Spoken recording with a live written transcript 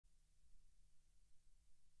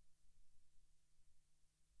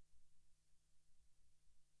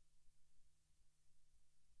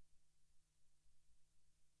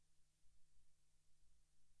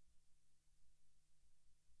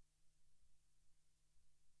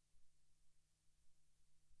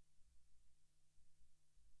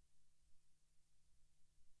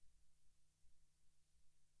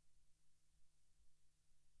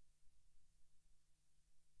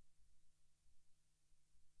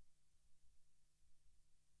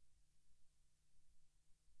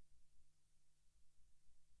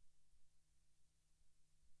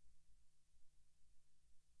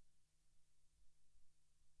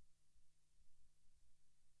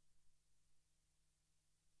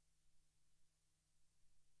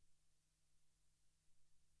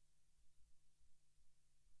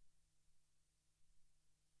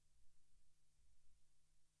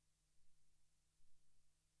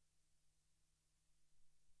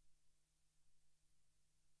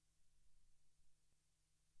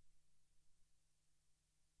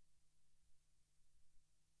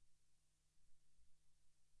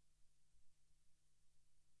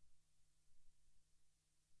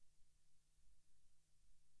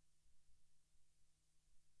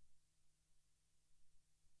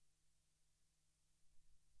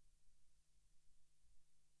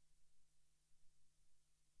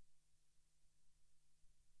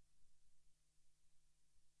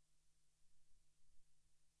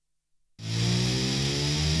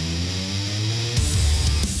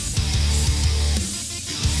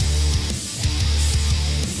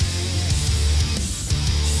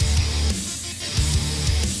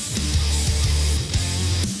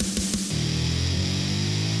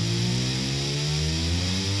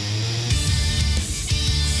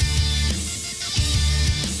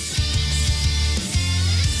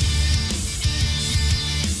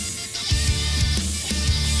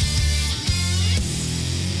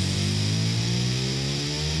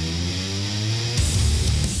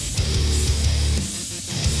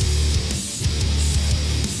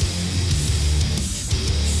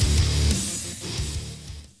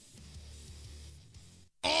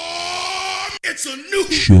It's a new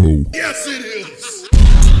show. Yes, it is.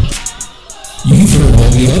 You've heard all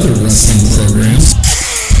the other wrestling programs.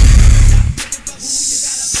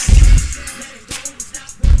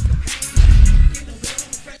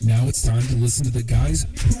 Now it's time to listen to the guys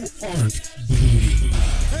who aren't bleeding.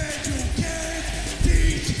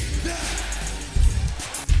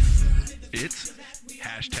 It's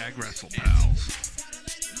hashtag WrestlePals.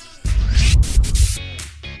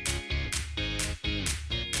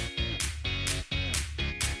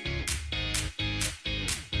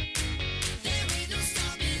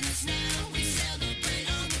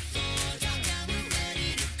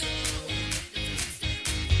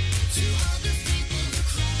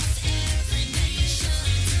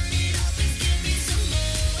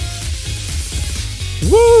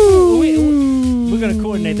 Woo! We're gonna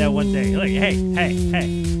coordinate that one day. Like, hey. Ooh,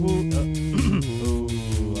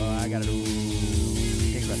 I gotta do.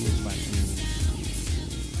 Think about this. Fine.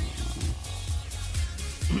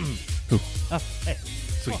 Oh, hey.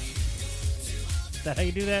 Sweet. Oh. Is that how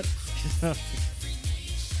you do that?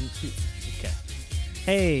 Okay.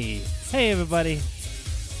 Hey, everybody.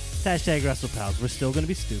 It's hashtag WrestlePals. We're still gonna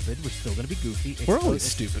be stupid. We're still gonna be goofy. We're always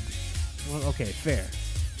stupid. Well, okay, fair.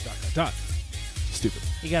 Dot. Stupid.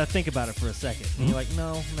 You gotta think about it for a second. And you're like,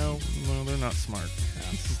 no. No, they're not smart. No,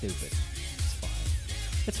 it's stupid.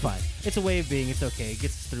 It's fine. It's a way of being. It's okay. It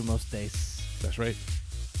gets us through most days. That's right.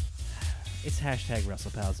 It's hashtag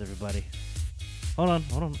WrestlePals, everybody. Hold on.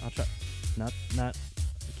 I'll try. Not.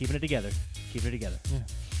 Keeping it together. Yeah.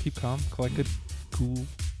 Keep calm, collected, cool.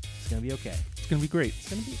 It's gonna be okay. It's gonna be great. It's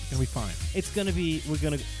gonna be fine. It's gonna be. We're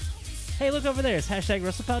gonna. Hey, look over there. It's hashtag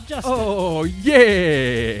WrestlePal Justin. Oh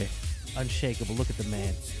yeah! Unshakable. Look at the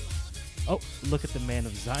man. Oh, look at the man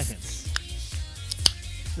of Zions.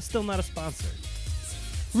 It's still not a sponsor.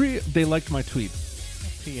 They liked my tweet.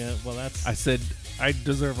 Yeah, well, that's. I said I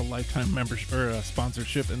deserve a lifetime membership or a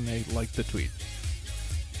sponsorship, and they liked the tweet.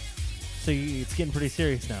 So it's getting pretty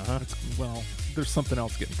serious now, huh? Well, there's something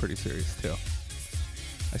else getting pretty serious too.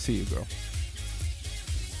 I see you, girl.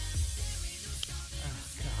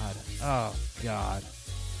 Oh God.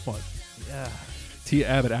 What? Yeah. Tia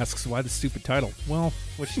Abbott asks, why the stupid title? Well,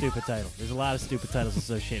 Which stupid title? There's a lot of stupid titles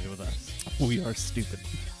associated with us. we are stupid.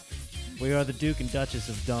 We are the Duke and Duchess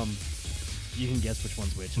of Dumb. You can guess which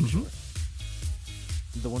one's which, I'm sure.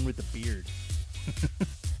 The one with the beard.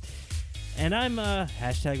 And I'm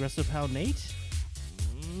hashtag WrestlePal Nate.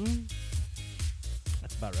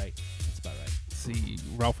 That's about right. See,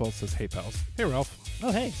 Ralph Wells says, hey, pals. Hey, Ralph.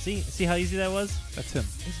 Oh, hey, see how easy that was? That's him.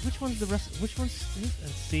 Which one's the rest? Which one's?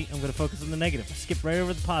 See, I'm going to focus on the negative. Skip right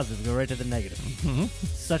over the positive. Go right to the negative. Mm-hmm.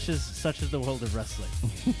 Such is the world of wrestling.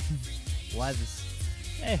 Why this?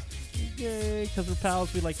 Hey, because we're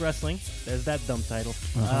pals, we like wrestling. There's that dumb title.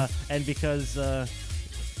 And because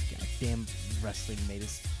goddamn wrestling made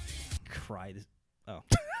us cry. Oh.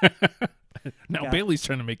 Now Bailey's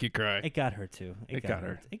trying to make you cry. It got her too. It got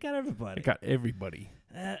her. It got everybody. It got everybody.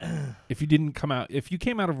 If you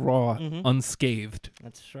came out of Raw unscathed,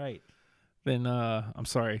 That's right. then I'm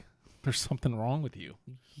sorry. There's something wrong with you.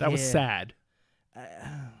 That was sad.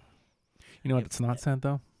 You know what? It's not sad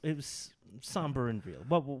though. It was somber and real.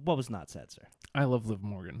 What was not sad, sir? I love Liv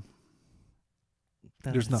Morgan.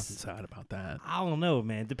 There's nothing sad about that. I don't know,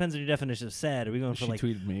 man. Depends on your definition of sad. Are we going She for like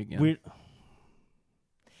tweeted me again. weird?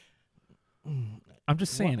 I'm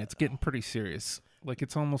just saying it's getting pretty serious. Like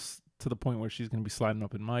it's almost to the point where she's going to be sliding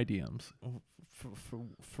up in my DMs.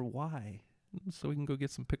 For why? So we can go get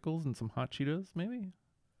some pickles and some hot Cheetos, maybe?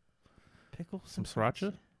 Pickles? Some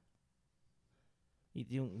sriracha?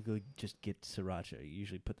 You don't go just get sriracha. You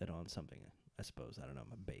usually put that on something, I suppose. I don't know.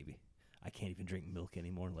 I'm a baby. I can't even drink milk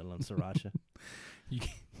anymore, let alone sriracha.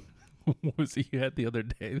 What was it you had the other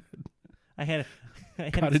day? I had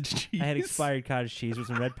Cottage cheese. I had expired cottage cheese with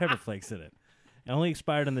some red pepper flakes in it. It only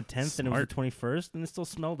expired on the 10th, and it was the 21st, and it still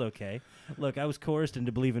smelled okay. Look, I was coerced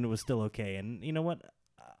into believing it was still okay, and you know what?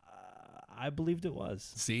 I believed it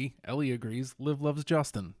was. See, Ellie agrees. Liv loves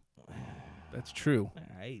Justin. That's true. All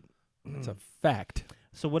right. It's a fact.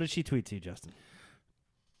 So what did she tweet to you, Justin?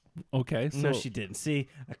 Okay, so No, she didn't. See,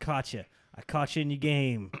 I caught you. I caught you in your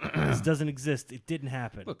game. This doesn't exist. It didn't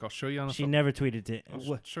happen. look, I'll show you on the She phone. never tweeted it.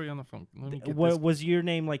 I'll show you on the phone. Let me get What this. was your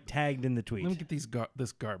name like tagged in the tweet? Let me get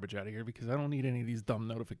this garbage out of here because I don't need any of these dumb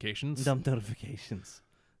notifications. Dumb notifications.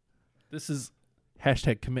 This is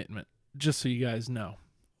hashtag commitment, just so you guys know.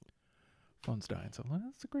 Phone's dying, so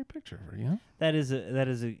that's a great picture of her, you know? That is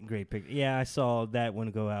a great picture. Yeah, I saw that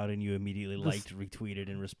one go out, and you immediately liked, retweeted,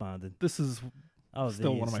 and responded. This is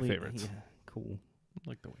still one of my favorites. Yeah, cool. I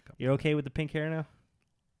like to wake up. You're okay with the pink hair now?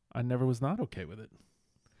 I never was not okay with it.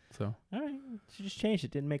 So All right, she just changed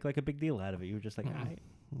it. Didn't make like a big deal out of it. You were just like, all right.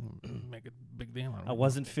 make a big deal out of it. I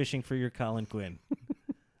wasn't fishing for your Colin Quinn,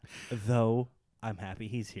 though. I'm happy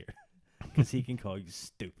he's here because he can call you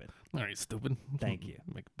stupid. All right, stupid. Thank you.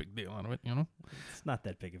 Make a big deal out of it, you know? It's not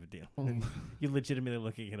that big of a deal. Mm. You're legitimately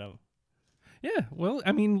looking it up. Yeah, well,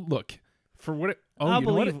 I mean, look, for what it... Oh, I'll you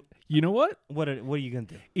know what? believe- You know what? What are you gonna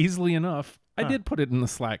do? Easily enough, I Huh. did put it in the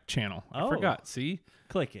Slack channel. I Oh. forgot, see?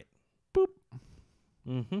 Click it. Boop.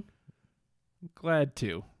 Mm-hmm. Glad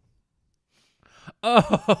to.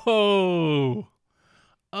 Oh!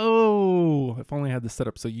 Oh! If only I had this set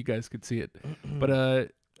up so you guys could see it.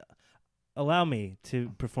 But, Allow me to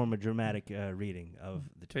perform a dramatic reading of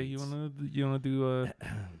the tweets. okay, you wanna do,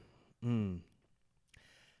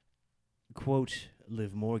 Quote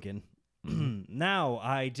Liv Morgan. Now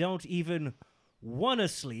I don't even want to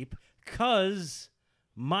sleep 'cause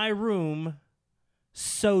my room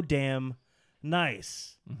so damn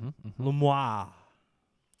nice. Le moi.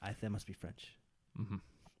 That must be French.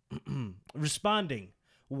 Responding.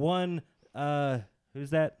 One,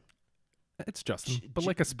 who's that? it's Justin, J- but J-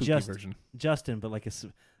 like a spooky just- version. Justin, but like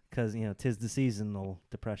because, tis the seasonal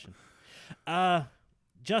depression.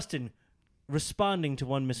 Justin responding to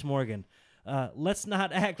one Miss Morgan. Let's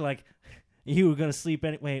not act like you were gonna sleep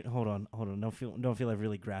any. Wait, hold on. Don't feel I've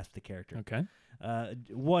really grasped the character. Okay.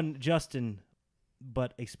 One Justin,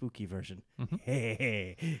 but a spooky version. Mhm.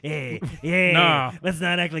 Hey, Nah. let's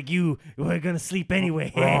not act like you were gonna sleep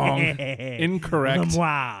anyway. Wrong. Incorrect. Le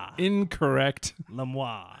moi. Incorrect. Le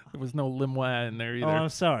moi. There was no limois in there either. Oh, I'm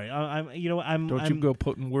sorry. I'm. Don't you go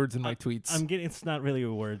putting words in my tweets. I'm getting. It's not really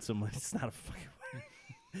a word so much. It's not a fucking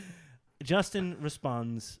word. Justin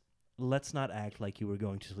responds, "Let's not act like you were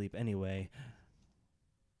going to sleep anyway."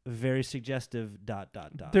 Very suggestive. ...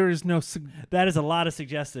 There is no That is a lot of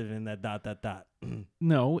suggestive in that ...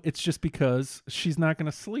 no. It's just because she's not going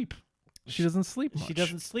to sleep. She doesn't sleep much. She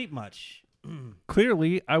doesn't sleep much.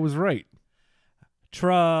 Clearly, I was right.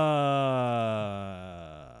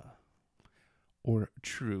 Or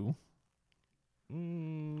true. I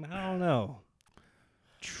don't know.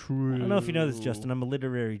 True. I don't know if you know this, Justin. I'm a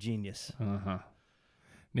literary genius. Uh-huh.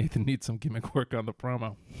 Nathan needs some gimmick work on the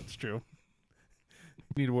promo. It's true.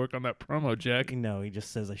 Need to work on that promo, Jack. No, he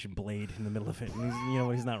just says I should blade in the middle of it. And he's, you know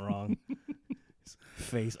what? He's not wrong.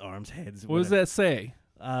 Face, arms, heads. What does that say?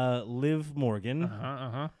 Liv Morgan.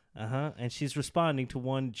 Uh-huh. And she's responding to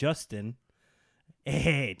one Justin.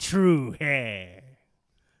 Hey, true. Hey.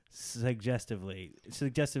 Suggestive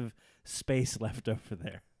space left over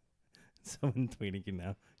there. Someone tweeting you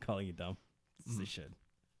now, calling you dumb. They should.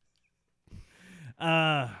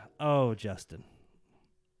 Oh, Justin.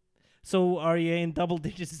 So are you in double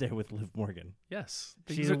digits there with Liv Morgan? Yes.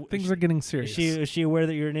 She's Things are getting serious. Is she aware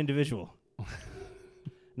that you're an individual?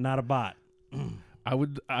 Not a bot. I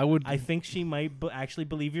would. I think she might actually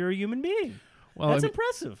believe you're a human being. Well, That's I mean,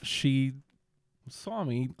 impressive. she saw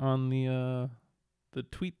me on the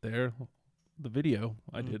tweet there, the video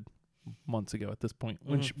I did months ago. At this point,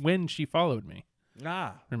 when she followed me,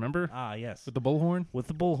 remember? Yes. With the bullhorn. With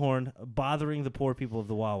the bullhorn bothering the poor people of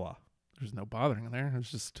the Wawa. There's no bothering there. It's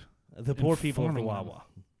just The poor people of the Informing them. Wawa.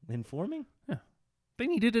 Informing? they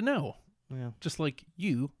needed to know, Yeah. just like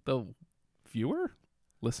you, the viewer,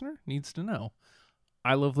 listener, needs to know.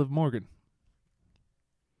 I love Liv Morgan.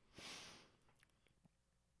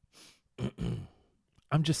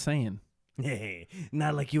 I'm just saying. Hey,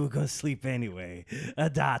 not like you were going to sleep anyway. A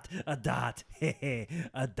dot. Hey,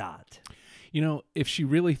 a dot. You know, if she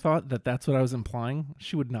really thought that that's what I was implying,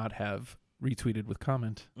 she would not have retweeted with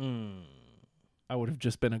comment. I would have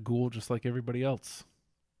just been a ghoul just like everybody else.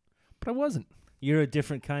 But I wasn't. You're a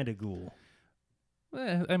different kind of ghoul.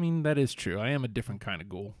 I mean, that is true. I am a different kind of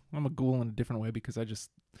ghoul. I'm a ghoul in a different way because I just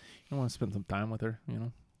want to spend some time with her, you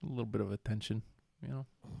know, a little bit of attention, you know.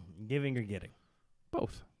 Giving or getting?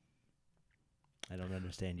 Both. I don't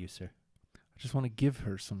understand you, sir. I just want to give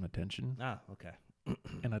her some attention, Okay.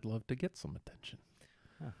 and I'd love to get some attention.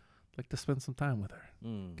 Huh. I'd like to spend some time with her.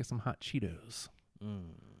 Get some hot Cheetos,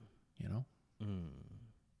 you know.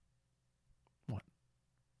 What?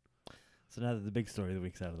 So now that the big story of the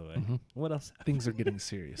week's out of the way, Mhm. what else? Things are getting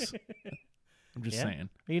serious. I'm just Yeah? saying.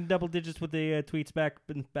 Are you in double digits with the tweets back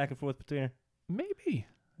and forth between her? Maybe.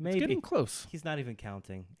 Maybe. It's getting close. He's not even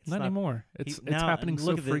counting. It's Not anymore. It's now, happening so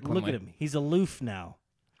look at frequently. Look at him. He's aloof now.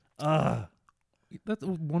 Ugh. That's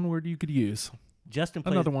one word you could use. Justin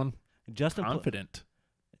plays. Another one. Justin Confident.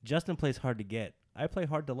 Justin plays hard to get. I play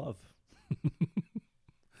hard to love.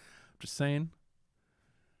 Just saying.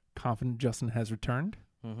 Confident Justin has returned.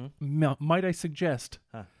 Mm-hmm. Might I suggest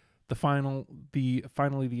Huh. finally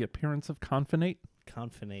the appearance of Confinate?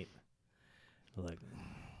 Confinate. Look.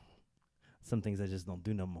 some things I just don't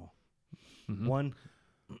do no more. Mhm. One,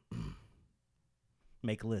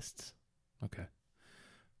 make lists. Okay.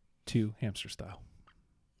 2, hamster style.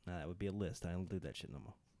 Nah, that would be a list. I don't do that shit no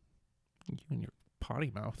more. You and your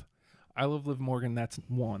potty mouth. I love Liv Morgan. That's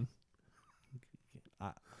 1.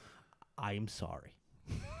 I am sorry.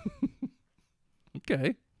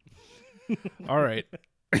 Okay. All right.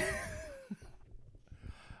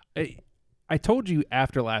 I told you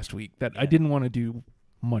after last week that I didn't want to do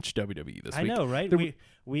much WWE this week. I know, right? There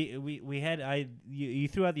We had you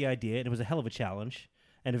threw out the idea, and it was a hell of a challenge,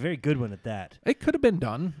 and a very good one at that. It could have been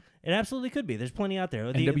done. It absolutely could be. There's plenty out there.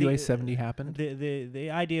 NWA 70 happened. The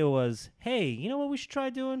idea was, hey, you know what we should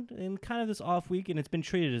try doing in kind of this off week, and it's been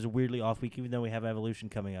treated as a weirdly off week, even though we have Evolution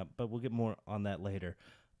coming up. But we'll get more on that later.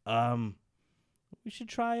 We should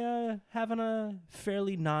try having a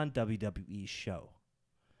fairly non-WWE show.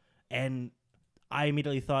 And I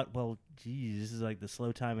immediately thought, well, geez, this is like the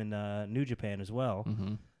slow time in New Japan as well.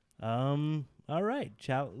 Mm-hmm. All right,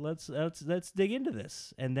 let's dig into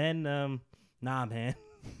this. And then, nah, man.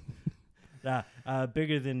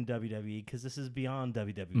 Bigger than WWE, because this is beyond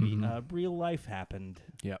WWE. Mhm. Real life happened.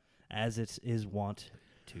 Yep. As it is wont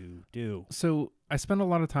to do. So I spend a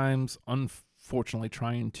lot of times, unfortunately,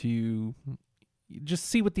 trying to just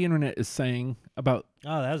see what the internet is saying about.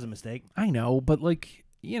 Oh, that was a mistake. I know, but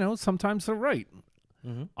sometimes they're right.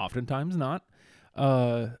 Mm-hmm. Oftentimes not.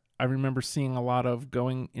 I remember seeing a lot of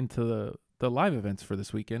going into the live events for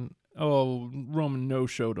this weekend. Oh, Roman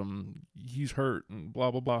no-showed him. He's hurt and blah,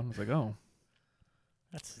 blah, blah. And I was like, oh.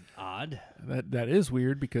 That's odd. That is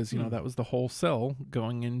weird because, that was the whole sell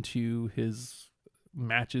going into his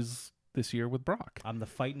matches this year with Brock. I'm the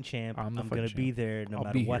fighting champ. I'm I'm the going to fighting be champ. there no I'll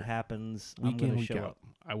matter be what here. happens. Week I'm going in, to week show out. up.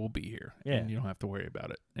 I will be here. Yeah. And you don't have to worry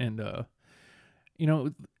about it. And,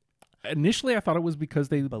 initially I thought it was because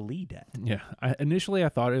they Believe that. Yeah, initially I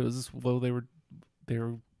thought it was they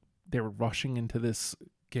were rushing into this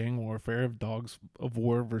gang warfare of Dogs of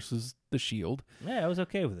War versus the Shield. Yeah, I was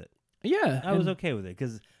okay with it. Yeah, I was okay with it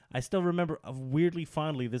because I still remember weirdly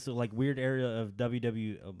fondly this like weird area of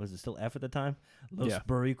WWE. Was it still F at the time? Los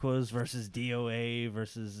Boricuas versus DOA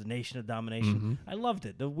versus Nation of Domination. I loved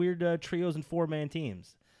it. The weird trios and 4-man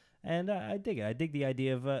teams. And I dig it. I dig the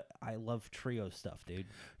idea of I love trio stuff, dude.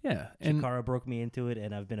 Yeah, and Chikara broke me into it,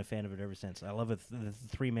 and I've been a fan of it ever since. I love the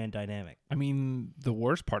 3-man dynamic. I mean, the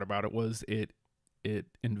worst part about it was it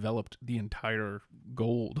enveloped the entire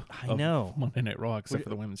gold I know. Monday Night Raw except for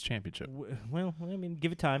the Women's Championship. Well, I mean,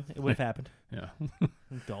 give it time. It would have happened. Yeah.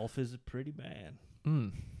 Dolph is a pretty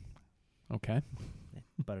man. Okay.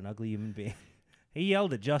 But an ugly human being. He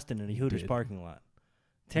yelled at Justin in a Hooters did. parking lot.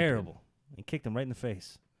 Terrible. He kicked him right in the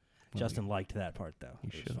face. Well, Justin liked that part, though. He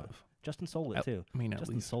It was should fun. have. Justin sold it, At- too. I mean, at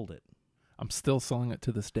Justin least sold it. I'm still selling it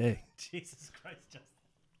to this day. Jesus Christ, Justin.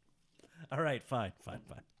 All right, fine.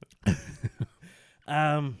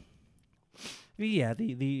 Yeah,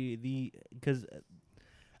 the because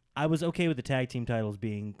I was okay with the tag team titles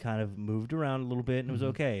being kind of moved around a little bit, and it was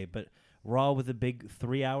okay. But Raw with a big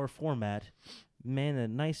 3-hour format, man, a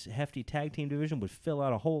nice hefty tag team division would fill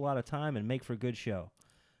out a whole lot of time and make for a good show.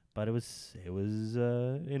 But it was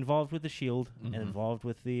involved with the Shield and involved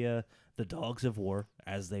with the Dogs of War,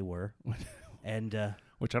 as they were, and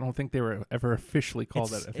Which I don't think they were ever officially called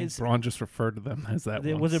that. I think Braun just referred to them as that.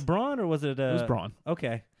 was it Braun or was it? It was Braun.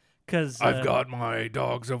 Okay, because I've got my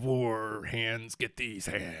Dogs of War hands. Get these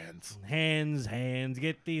hands. hands,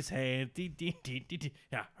 get these hands.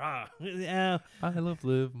 Yeah, I love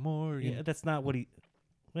Liv Morgan. yeah, that's not what he.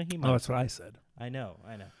 Well, he Oh, might. that's what I said. I know.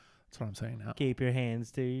 That's what I'm saying now. Keep your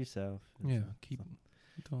hands to yourself. Yeah,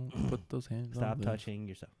 don't put those hands on Stop Liv. touching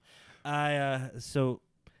yourself. So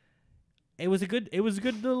it was a good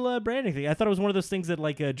little branding thing. I thought it was one of those things that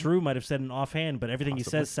like Drew might have said in offhand, but everything he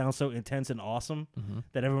Possibly. says sounds so intense and awesome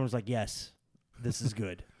that everyone was like, "Yes, this is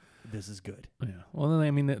good. This is good." Yeah. Well, then,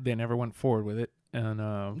 I mean, they never went forward with it,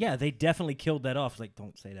 and Yeah, they definitely killed that off. It's like,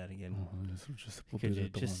 don't say that again. we'll Could do you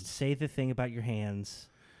that the just ones. say the thing about your hands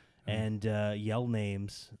and yell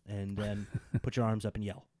names and then put your arms up and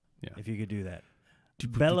yell. Yeah. If you could do that.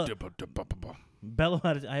 Bella,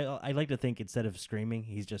 I like to think instead of screaming,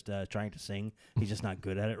 he's just trying to sing. He's just not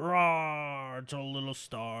good at it. Roar, it's a little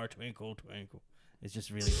star, twinkle, twinkle. It's just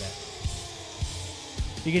really bad.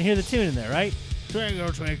 You can hear the tune in there, right?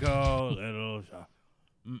 Twinkle, twinkle, little star.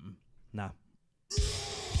 Nah.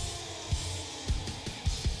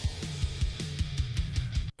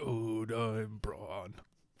 Oh, I'm Braun.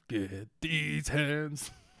 Get these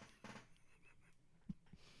hands.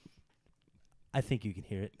 I think you can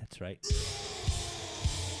hear it. That's right.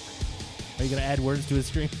 Are you going to add words to his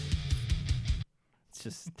scream? It's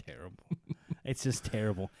just terrible. It's just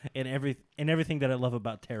terrible, and everything that I love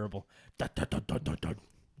about terrible.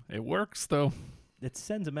 It works though. It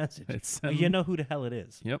sends a message. It You know who the hell it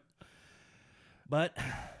is. Yep. But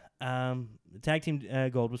tag team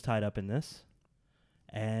gold was tied up in this,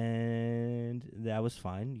 and that was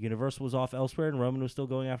fine. Universal was off elsewhere, and Roman was still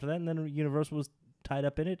going after that, and then Universal was tied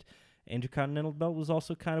up in it. Intercontinental belt was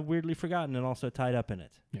also kind of weirdly forgotten and also tied up in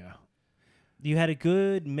it. Yeah. You had a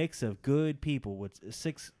good mix of good people with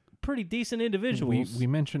 6 pretty decent individuals. We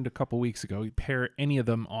mentioned a couple weeks ago, you pair any of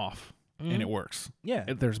them off, and it works. Yeah.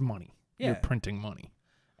 There's money. Yeah. You're printing money.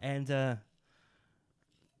 And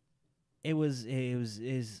it was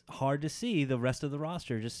hard to see the rest of the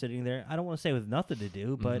roster just sitting there. I don't want to say with nothing to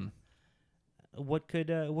do, but what could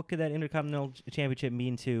that Intercontinental Championship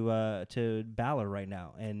mean to Balor right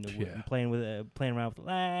now? And playing around with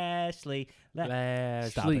Lashley.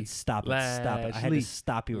 Stop it! I had to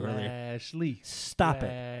stop you earlier. Lashley. Stop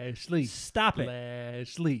Lashley. it! Stop it!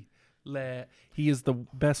 Lashley. He is the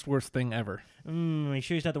best worst thing ever. Are you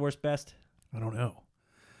sure he's not the worst best? I don't know.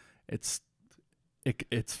 It's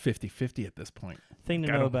 50-50 at this point. Thing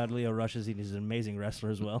to know about Leo Rush is he's an amazing wrestler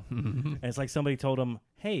as well. And it's like somebody told him,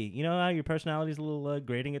 "Hey, you know how your personality is a little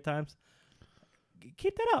grating at times?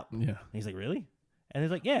 Keep that up." Yeah. And he's like, "Really?" And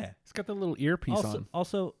he's like, "Yeah." He's got the little earpiece on.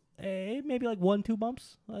 Also, maybe like 1-2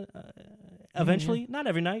 bumps. Eventually, not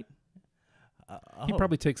every night. He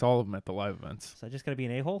probably takes all of them at the live events. So I just gotta be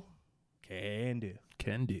an a-hole. Can do.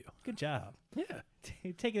 Good job. Yeah.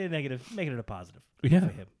 Taking a negative, making it a positive. Yeah.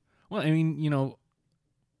 For him. Well, I mean,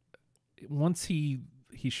 once he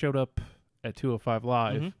showed up at 205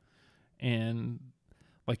 Live and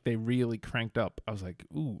like they really cranked up, I was like,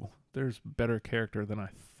 ooh, there's better character than I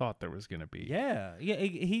thought there was going to be. Yeah.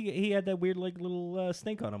 He had that weird like little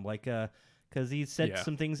stink on him, like because he said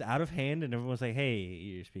some things out of hand, and everyone was like, "Hey,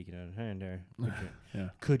 you're speaking out of hand there.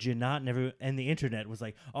 Could you not?" And the internet was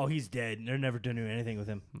like, "Oh, he's dead. They're never doing anything with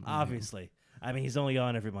him." Obviously, I mean, he's only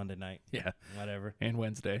on every Monday night. Yeah, whatever. And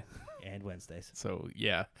Wednesday. And Wednesdays. So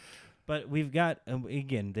yeah. But we've got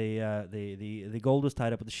again the gold was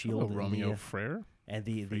tied up with the Shield. Hello, Romeo Freire and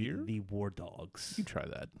the War Dogs. You try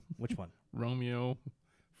that. Which one? Romeo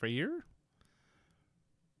Freire.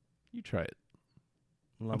 You try it.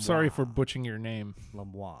 Lamois. I'm sorry for butchering your name.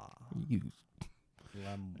 Lamois. You.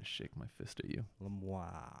 I shake my fist at you. Lamois.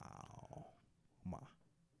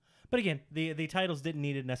 But again, the titles didn't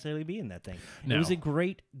need to necessarily be in that thing. No. It was a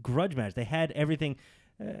great grudge match. They had everything.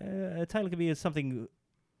 A title could be something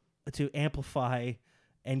to amplify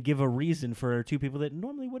and give a reason for two people that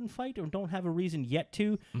normally wouldn't fight or don't have a reason yet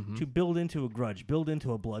to build into a grudge, build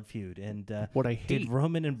into a blood feud. And what I hate, did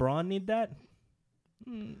Roman and Braun need that?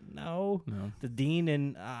 No. The Dean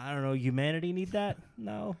and I don't know, Humanity need that?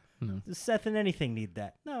 No. Does Seth and anything need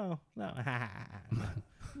that? No.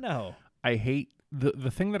 No. I hate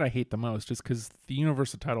the thing that I hate the most is because the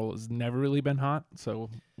Universal title has never really been hot. So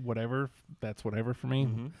that's whatever for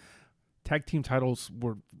me. Tag team titles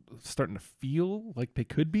were starting to feel like they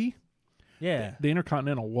could be. Yeah. The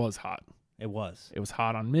Intercontinental was hot. It was. It was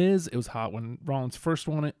hot on Miz. It was hot when Rollins first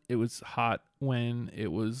won it. It was hot when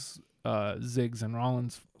it was Ziggs and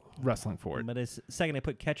Rollins wrestling for it. But the second they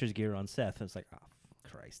put catcher's gear on Seth, it's like, oh,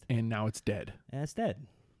 Christ. And now it's dead. And it's dead.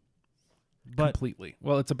 But completely.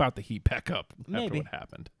 Well, it's about to heat back up after what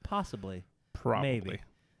happened. Possibly. Probably. Maybe.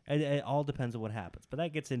 It all depends on what happens. But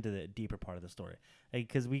that gets into the deeper part of the story.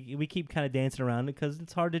 Because we keep kind of dancing around it because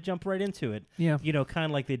it's hard to jump right into it. Yeah. Kind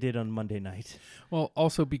of like they did on Monday night. Well,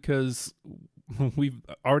 also because we've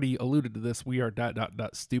already alluded to this, we are ...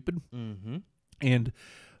 stupid. And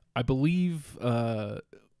I believe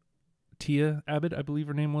Tia Abbott, I believe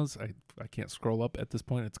her name was. I can't scroll up at this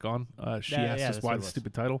point. It's gone. She asked us why the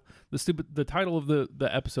stupid title. The title of the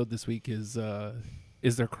episode this week is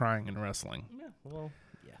there crying in wrestling? Yeah. Well,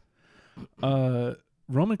 yeah.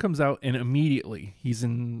 Roman comes out and immediately he's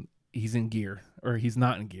in gear, or he's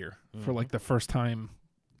not in gear for like the first time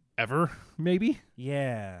ever, maybe.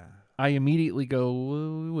 Yeah. I immediately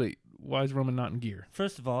go, wait, why is Roman not in gear?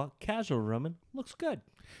 First of all, casual Roman looks good.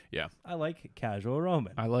 Yeah. I like casual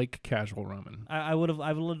Roman. I like casual Roman. I would have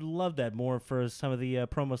loved that more for some of the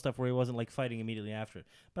promo stuff where he wasn't like fighting immediately after it.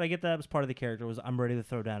 But I get that as part of the character was I'm ready to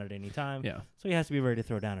throw down at any time. Yeah. So he has to be ready to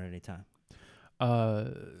throw down at any time.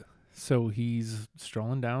 So he's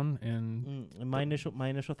strolling down and my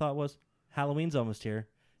initial thought was Halloween's almost here.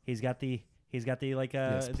 He's got the like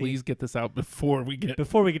yes, please get this out before we get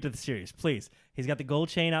to the series, please. He's got the gold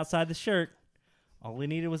chain outside the shirt. All he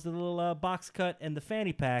needed was the little box cut and the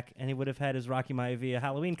fanny pack, and he would have had his Rocky Maivia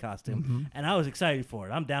Halloween costume. And I was excited for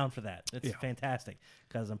it. I'm down for that. It's fantastic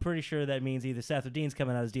because I'm pretty sure that means either Seth or Dean's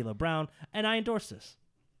coming out as D'Lo Brown, and I endorse this.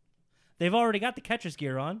 They've already got the catcher's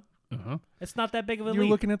gear on. Uh-huh. It's not that big of a You're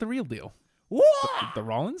leap. looking at the real deal. What? The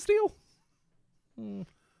Rollins deal?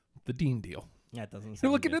 The Dean deal. That doesn't sound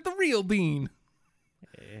You're looking good. at the real Dean.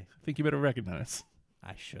 Eh, I think you better recognize.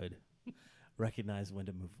 I should recognize when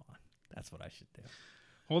to move on. That's what I should do.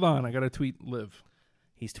 Hold on, I got to tweet Liv.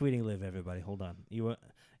 He's tweeting Liv, everybody. Hold on.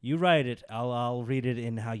 You write it. I'll read it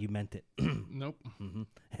in how you meant it. Nope.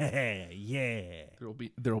 Hey, yeah.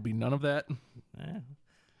 There'll be none of that. Eh,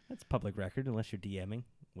 that's public record unless you're DMing,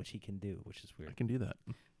 which he can do, which is I weird. can do that.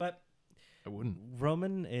 But I wouldn't.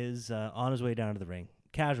 Roman is on his way down to the ring.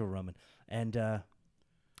 Casual Roman. And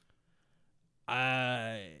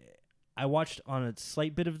I watched on a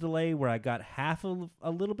slight bit of delay where I got half of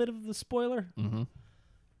a little bit of the spoiler. Mm-hmm.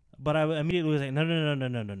 But I immediately was like,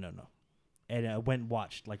 no. And I went and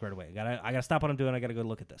watched like right away. I gotta stop what I'm doing. I gotta go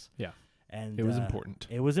look at this. Yeah. And It was important.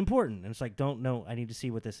 It was important. And it's like, I need to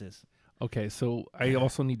see what this is. Okay, so I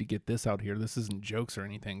also need to get this out here. This isn't jokes or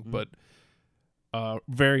anything, Mm. but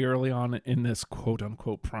very early on in this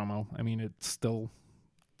quote-unquote promo, I mean, it's still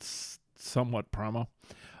somewhat promo.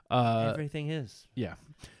 Everything is. Yeah.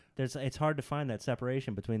 It's hard to find that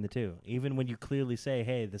separation between the two, even when you clearly say,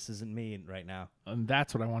 "Hey, this isn't me right now." And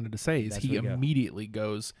that's what I wanted to say is That's he where we go. immediately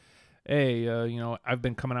goes, hey, I've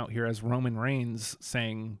been coming out here as Roman Reigns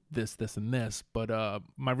saying this, this, and this, but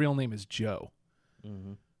my real name is Joe.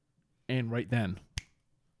 Mm-hmm. And right then, I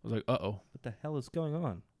was like, uh-oh, What the hell is going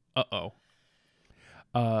on? uh-oh.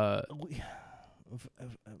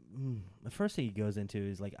 The first thing he goes into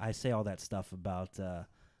is like, I say all that stuff about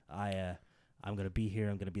I'm gonna be here,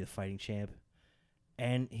 I'm gonna be the fighting champ,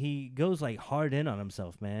 and he goes like hard in on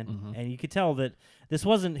himself, man. Mhm. And you could tell that this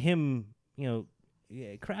wasn't him,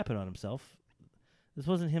 crapping on himself. This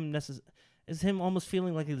wasn't him It's him almost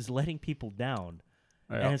feeling like he was letting people down.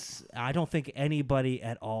 Yeah. And I don't think anybody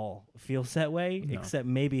at all feels that way, No. except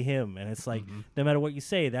maybe him. And it's like, no matter what you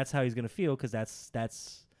say, that's how he's gonna feel, because that's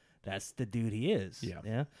the dude he is.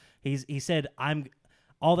 Yeah. He said,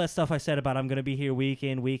 all that stuff I said about I'm gonna be here week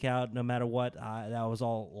in, week out, no matter what. That was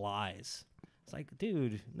all lies. It's like,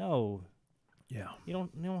 dude, no. Yeah. You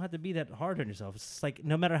don't have to be that hard on yourself. It's like,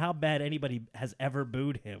 no matter how bad anybody has ever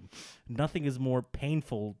booed him, nothing is more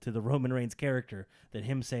painful to the Roman Reigns character than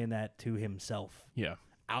him saying that to himself. Yeah.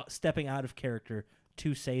 Stepping out of character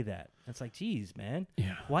to say that. It's like, geez, man.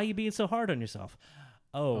 Yeah. Why are you being so hard on yourself?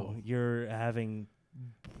 Oh. You're having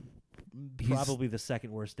probably the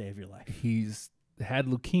second worst day of your life. He's had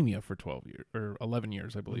leukemia for 12 years or 11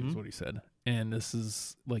 years, I believe is Mhm. what he said. And this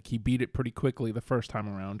is like he beat it pretty quickly the first time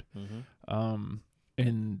around.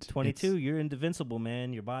 And 22, you're invincible,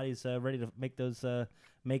 man. Your body's ready to make those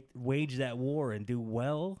wage that war and do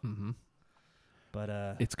well. Mm-hmm.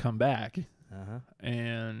 But It's come back, uh-huh.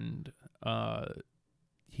 and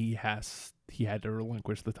he had to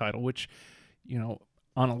relinquish the title, which,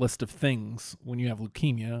 on a list of things when you have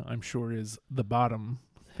leukemia, I'm sure is the bottom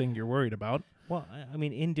thing you're worried about. Well, I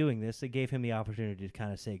mean, in doing this, it gave him the opportunity to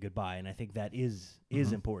kind of say goodbye, and I think that is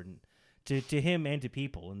important to him and to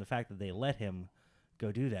people, and the fact that they let him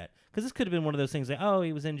go do that. Because this could have been one of those things like, oh,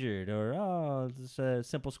 he was injured, or oh, it's a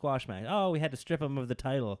simple squash match. Oh, we had to strip him of the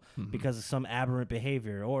title because of some aberrant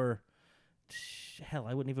behavior, or hell,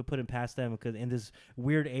 I wouldn't even put him past them, because in this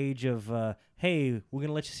weird age of, hey, we're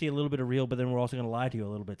gonna let you see a little bit of real, but then we're also gonna lie to you a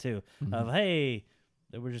little bit too. Of hey,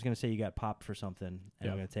 we're just gonna say you got popped for something, and Yeah.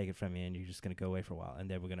 we're gonna take it from you, and you're just gonna go away for a while, and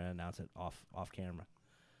then we're gonna announce it off camera.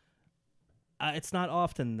 It's not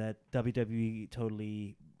often that WWE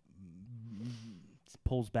totally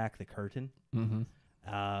pulls back the curtain.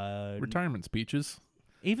 Mm-hmm. Retirement speeches.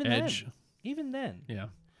 Even Edge. then, Yeah.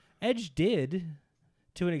 Edge did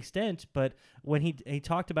to an extent, but when he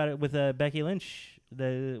talked about it with Becky Lynch,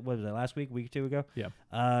 what was it, last week or two ago?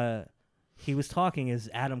 Yeah. He was talking as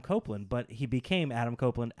Adam Copeland, but he became Adam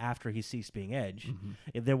Copeland after he ceased being Edge.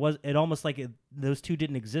 It almost like those two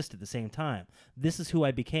didn't exist at the same time. This is who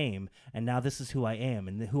I became, and now this is who I am,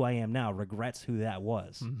 and who I am now regrets who that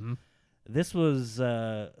was. Mm-hmm. This was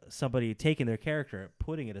somebody taking their character,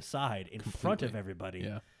 putting it aside in front of everybody.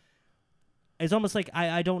 Yeah. It's almost like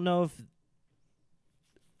I don't know if...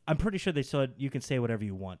 I'm pretty sure they said you can say whatever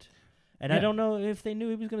you want. And I Yeah. don't know if they knew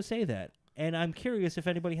he was going to say that. And I'm curious if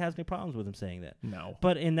anybody has any problems with him saying that. No.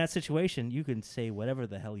 But in that situation, you can say whatever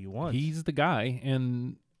the hell you want. He's the guy,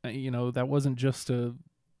 and that wasn't just a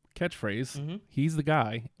catchphrase. Mhm. He's the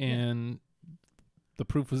guy, and the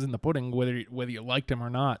proof was in the pudding. Whether you liked him or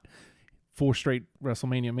not, 4 straight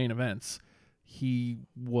WrestleMania main events, he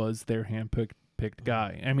was their handpicked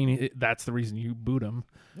guy. I mean, that's the reason you booed him.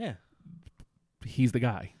 Yeah. He's the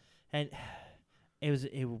guy. And it was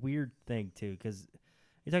a weird thing, too, because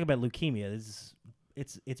you talk about leukemia.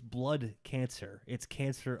 it's blood cancer. It's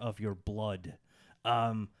cancer of your blood.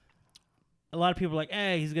 A lot of people are like,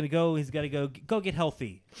 hey, he's got to go get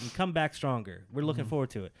healthy and come back stronger. We're looking forward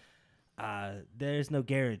to it. There's no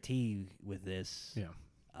guarantee with this. Yeah.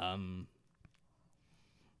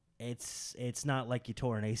 It's not like you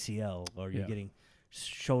tore an ACL or you're getting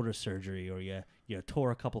shoulder surgery or you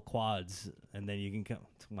tore a couple quads and then you can come.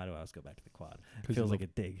 Why do I always go back to the quad? It feels like a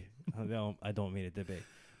dig. I don't mean it to be.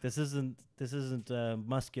 This isn't a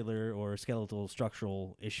muscular or skeletal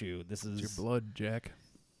structural issue. This is It's your blood, Jack.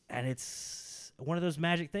 and it's one of those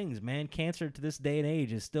magic things, man. Cancer to this day and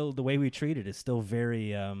age is still, the way we treat it is still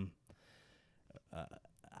very.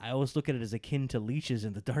 I always look at it as akin to leeches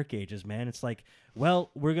in the Dark Ages, man. It's like, well,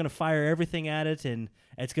 we're going to fire everything at it, and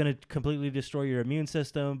it's going to completely destroy your immune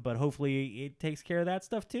system, but hopefully it takes care of that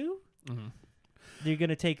stuff too. Mm-hmm. You're going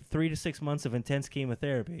to take 3 to 6 months of intense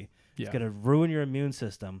chemotherapy. Yeah. It's going to ruin your immune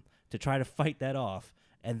system to try to fight that off.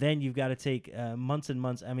 And then you've got to take months and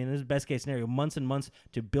months. I mean, this is best case scenario, months and months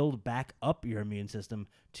to build back up your immune system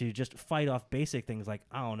to just fight off basic things like,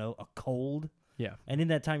 I don't know, a cold. Yeah. And in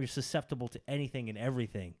that time, you're susceptible to anything and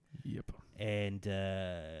everything. Yep. And,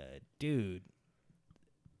 dude,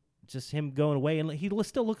 just him going away, and he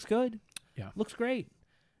still looks good. Yeah. Looks great.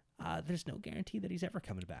 There's no guarantee that he's ever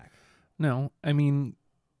coming back. No, I mean,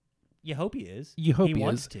 You hope he is. You hope he he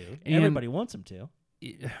wants is. to. And- Everybody wants him to.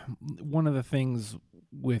 one of the things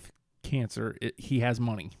with cancer, he has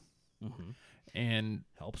money, Mm-hmm. and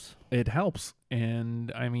Helps. it helps.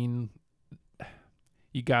 And I mean,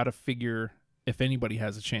 you got to figure if anybody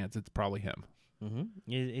has a chance, it's probably him. Mm-hmm.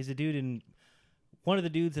 He's a dude one of the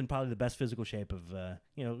dudes in probably the best physical shape of,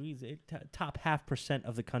 he's top 0.5%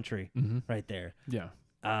 of the country right there. Yeah.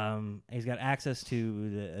 He's got access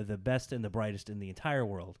to the best and the brightest in the entire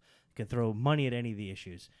world. Can throw money at any of the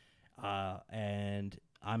issues, and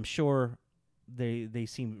I'm sure they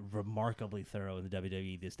seem remarkably thorough in the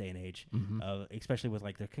WWE this day and age, especially with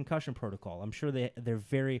like their concussion protocol. I'm sure they're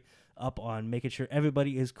very up on making sure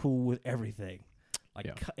everybody is cool with everything. Like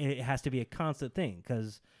it has to be a constant thing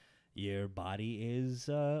because your body is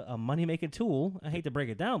a money-making tool. I hate to break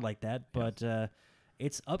it down like that, but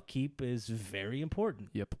its upkeep is very important.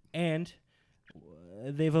 Yep. And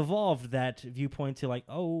they've evolved that viewpoint to like,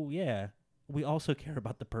 oh, yeah, we also care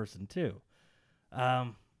about the person too.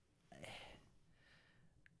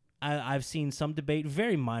 I've seen some debate,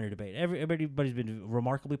 very minor debate. Everybody's been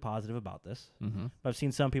remarkably positive about this. Mm-hmm. I've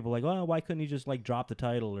seen some people like, well, why couldn't you just like drop the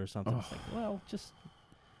title or something? It's like, well, just,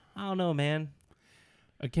 I don't know, man.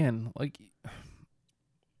 Again, like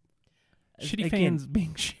shitty Again, fans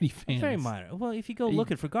being shitty fans. Very minor. Well, if you go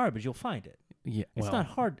looking for garbage, you'll find it. Yeah, It's well, not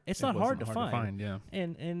hard. It's not hard to wasn't find. Yeah.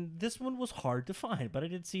 And this one was hard to find, but I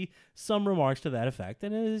did see some remarks to that effect,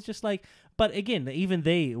 and it was just like. But again, even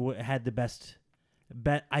they had the best.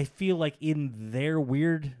 Bet I feel like in their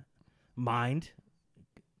weird mind,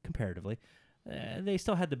 comparatively, they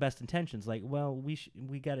still had the best intentions. Like, well,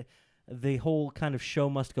 we got to. The whole kind of show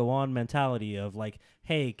must go on mentality of like,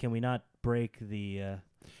 hey, can we not break the.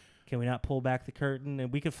 Can we not pull back the curtain?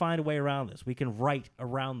 And we can find a way around this. We can write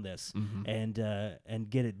around this and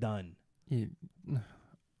get it done. Yeah.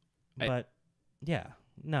 But yeah,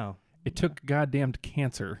 no. It took goddamn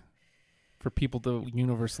cancer for people to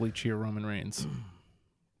universally cheer Roman Reigns.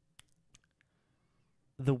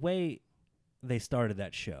 The way they started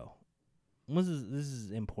that show, this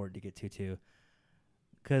is important to get to too,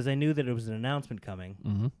 because I knew that it was an announcement coming,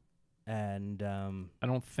 Mm-hmm. and I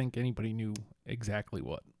don't think anybody knew exactly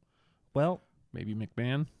what. well, Maybe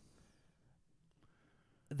McMahon.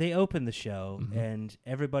 they opened the show and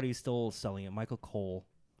everybody's still selling it. Michael Cole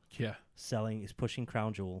Yeah. is pushing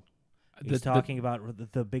Crown Jewel. The- He's talking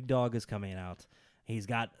about the big dog is coming out. He's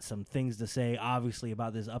got some things to say, obviously,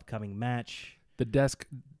 about this upcoming match. The desk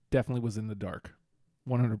definitely was in the dark.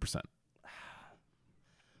 100%.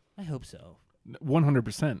 I hope so.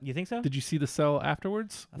 100%. You think so? Did you see the cell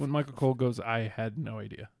afterwards? When Michael Cole goes, I had no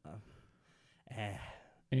idea.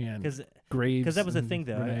 And Because Graves that was the and thing,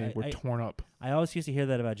 though. Renee were I- torn up. I always used to hear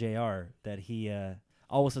that about JR, that he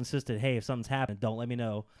always insisted, hey, if something's happened, don't let me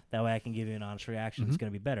know. That way I can give you an honest reaction. It's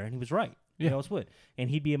going to be better. And he was right. He Yeah. always would. And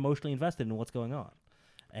he'd be emotionally invested in what's going on.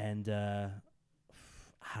 And I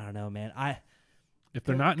don't know, man. If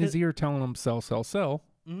they're not in his 'cause- ear telling him sell, sell, sell,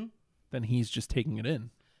 Mhm. then he's just taking it in.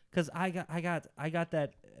 Because I got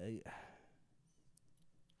that.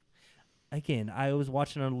 Again, I was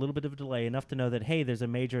watching on a little bit of a delay, enough to know that, hey, there's a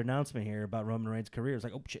major announcement here about Roman Reigns' career. It's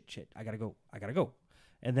like, oh, shit, I gotta go.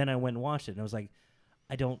 And then I went and watched it, and I was like,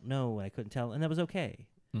 I don't know, and I couldn't tell, and that was okay.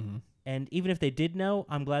 Mm-hmm. And even if they did know,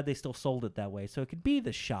 I'm glad they still sold it that way, so it could be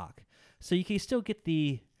the shock. So you can still get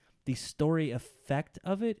the the story effect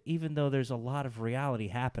of it, even though there's a lot of reality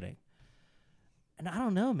happening. And I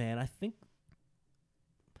don't know, man. I think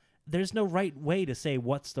there's no right way to say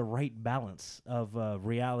what's the right balance of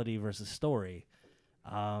reality versus story.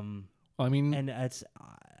 I mean, And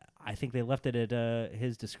I think they left it at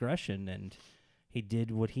his discretion, and he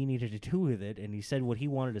did what he needed to do with it, and he said what he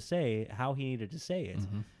wanted to say, how he needed to say it.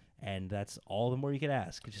 mm-hmm. And that's all the more you could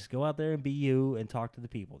ask. Just go out there and be you and talk to the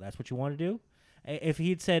people. That's what you want to do? If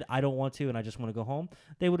he'd said, I don't want to and I just want to go home,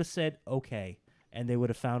 they would have said, okay. And they would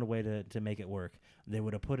have found a way to make it work. They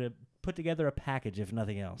would have put together a package, if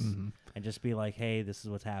nothing else, Mm-hmm. and just be like, hey, this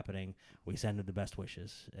is what's happening. We send him the best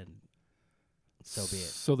wishes, and so be it.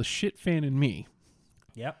 So the shit fan in me.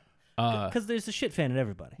 Yep. Because there's a shit fan in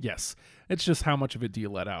everybody. Yes. It's just how much of it do you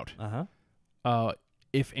let out? Uh-huh.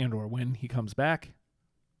 If and or when he comes back,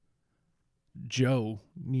 Joe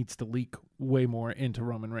needs to leak way more into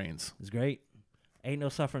Roman Reigns. It's great. Ain't no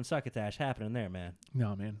suffering succotash happening there, man.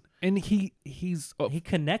 No, man. And he's He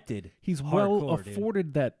connected. he's well hardcore, dude.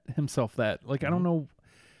 afforded that himself that. Like I Mm-hmm. don't know,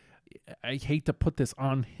 I hate to put this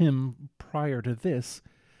on him prior to this,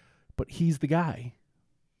 but he's the guy.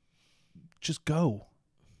 Just go.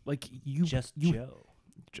 Like you Just you, Joe.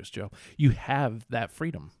 Just Joe. You have that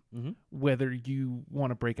freedom. Mm-hmm. Whether you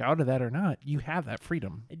want to break out of that or not, you have that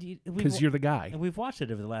freedom because you're the guy. And we've watched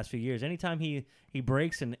it over the last few years. Anytime he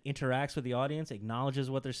breaks and interacts with the audience, acknowledges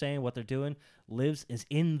what they're saying, what they're doing, is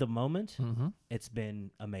in the moment, Mm-hmm. it's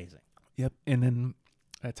been amazing. Yep. And then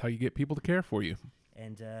that's how you get people to care for you.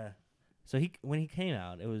 And so when he came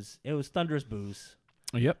out, it was thunderous boos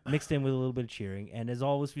Yep. mixed in with a little bit of cheering. And as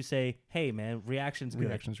always, we say, "Hey, man, reaction's good."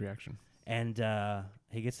 Reaction. And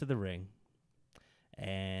he gets to the ring,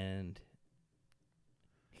 and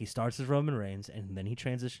he starts as Roman Reigns, and then he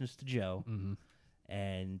transitions to Joe. Mm-hmm.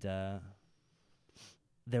 And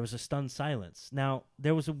there was a stunned silence. Now,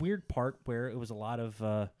 there was a weird part where it was a lot of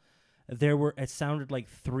it sounded like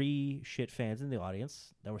 3 shit fans in the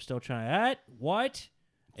audience that were still trying, what?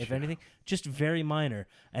 If Yeah. anything, just very minor.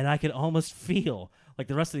 And I could almost feel like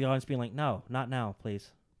the rest of the audience being like, no, not now,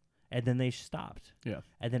 please. And then they stopped. Yeah.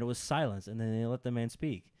 And then it was silence, and then they let the man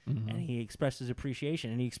speak. Mm-hmm. And he expressed his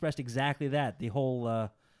appreciation, and he expressed exactly that. The whole,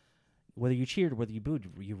 whether you cheered, whether you booed,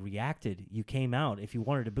 you reacted, you came out. If you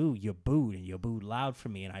wanted to boo, you booed, and you booed loud for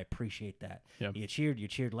me, and I appreciate that. Yeah. You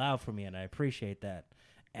cheered loud for me, and I appreciate that.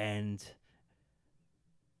 And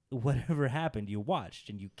whatever happened, you watched,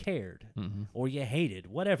 and you cared, Mm-hmm. or you hated,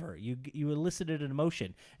 whatever. You elicited an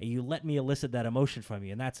emotion, and you let me elicit that emotion from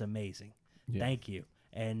you, and that's amazing. Yeah. Thank you.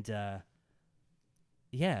 And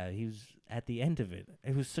he was at the end of it.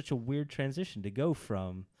 It was such a weird transition to go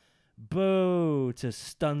from boo to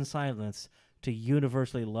stunned silence to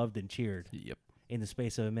universally loved and cheered Yep. in the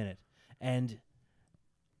space of a minute. And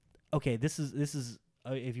okay, this is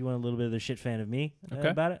if you want a little bit of the shit fan of me Okay.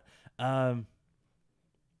 about it.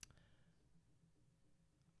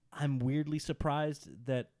 I'm weirdly surprised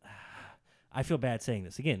that I feel bad saying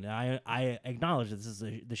this. Again, I acknowledge that this is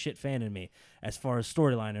the shit fan in me as far as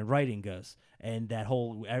storyline and writing goes, and that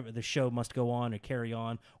whole the show must go on or carry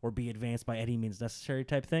on or be advanced by any means necessary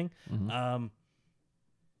type thing. Mm-hmm.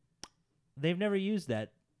 They've never used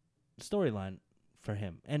that storyline for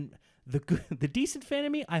him, and the decent fan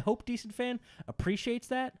in me, I hope decent fan appreciates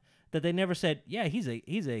that they never said, yeah, he's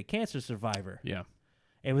a cancer survivor. Yeah.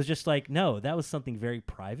 It was just like, no, that was something very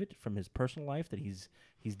private from his personal life that he's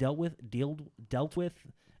dealt with,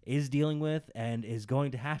 is dealing with, and is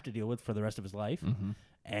going to have to deal with for the rest of his life. Mm-hmm.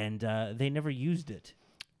 And they never used it.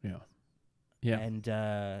 Yeah. Yeah. And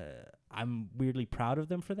I'm weirdly proud of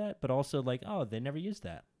them for that, but also like, oh, they never used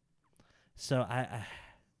that. So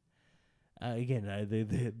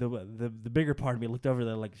the bigger part of me looked over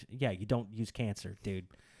there like, yeah, you don't use cancer, dude.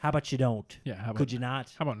 How about you don't? Yeah. How about, Could you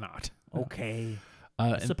not? How about not? Okay.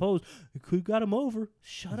 I I suppose it could got him over.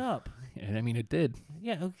 Shut up. And I mean, it did.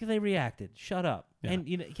 Yeah, okay, they reacted. Shut up. Yeah.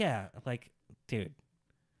 And like, dude,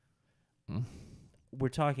 Mm. we're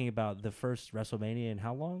talking about the first WrestleMania in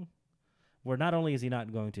how long? Where not only is he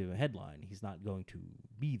not going to headline, he's not going to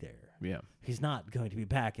be there. Yeah. He's not going to be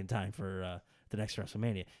back in time for the next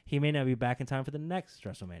WrestleMania. He may not be back in time for the next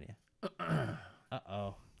WrestleMania.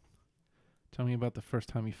 Uh-oh. Tell me about the first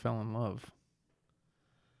time you fell in love.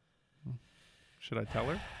 Should I tell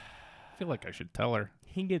her? I feel like I should tell her.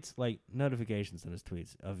 He gets like notifications in his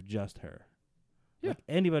tweets of just her. Yeah. Like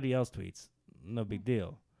anybody else tweets, no big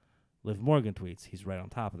deal. Liv Morgan tweets, he's right on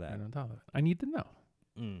top of that. Right on top of it. I need to know.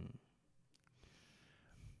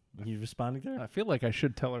 You responding to her? I feel like I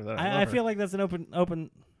should tell her that. I feel like that's an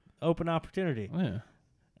open opportunity. Yeah.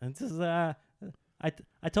 And this is I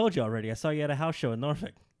told you already. I saw you at a house show in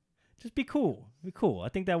Norfolk. Just be cool. Be cool. I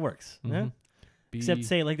think that works. Yeah? Except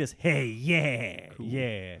say it like this. Hey, yeah, Cool.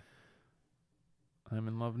 yeah. I'm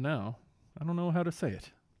in love now. I don't know how to say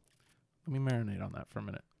it. Let me marinate on that for a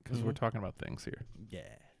minute because we're talking about things here. Yeah.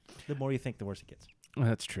 The more you think, the worse it gets.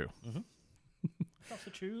 That's true. That's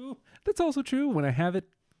also true. That's also true. When I have it,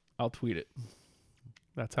 I'll tweet it.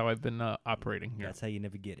 That's how I've been operating here. That's how you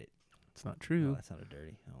never get it. It's not Oh, true. that sounded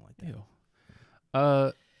dirty. I don't like that.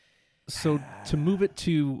 Ew. So to move it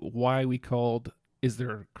to why we called Is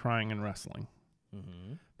There Crying in Wrestling?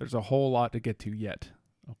 Mm-hmm. There's a whole lot to get to yet.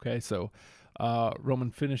 Okay, so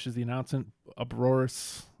Roman finishes the announcement,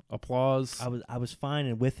 uproarious applause. I was fine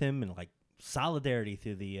and with him and like solidarity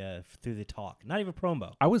through the talk. Not even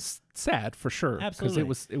promo. I was sad for sure because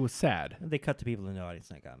Absolutely. it was sad. They cut to people in the audience.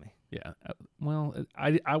 That got me. Yeah. Well,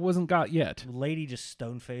 I wasn't got yet. The lady just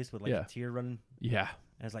stone faced with like Yeah. a tear running. Yeah.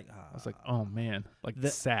 I was like, I was like, oh man, like The-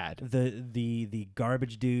 sad. the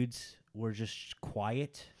garbage dudes were just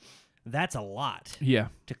quiet. That's a lot Yeah.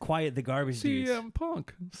 to quiet the garbage dudes. CM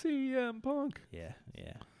Punk. CM Punk. Yeah,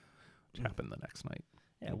 yeah, Which happened the next night.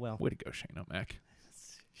 yeah. Well, Way to go, Shane O'Mac.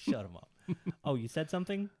 shut him up. Oh, you said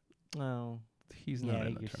something? Oh, He's not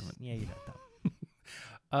in the you're tournament. Yeah, you're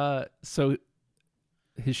not dumb. So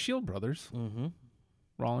his Shield brothers, Mm-hmm.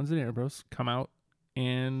 Rollins and Ambrose, come out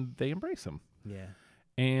and they embrace him. Yeah.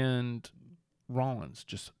 And Rollins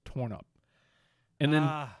just torn up. And then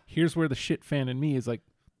Ah. here's where the shit fan in me is like,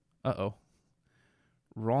 uh-oh.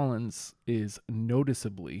 Rollins is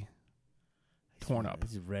noticeably torn up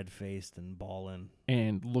He's red faced and bawling.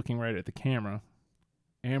 and looking right at the camera.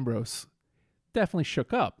 Ambrose definitely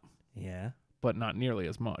shook up, Yeah. but not nearly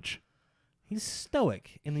as much. He's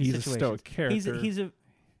stoic in these He's a situations. stoic character. He's a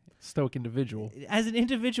Stoic individual. as an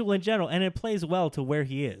individual in general, and it plays well to where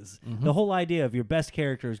he is. The whole idea of your best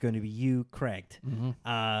character is going to be you cranked.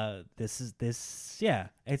 It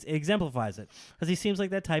exemplifies it because he seems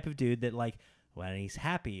like that type of dude that like when he's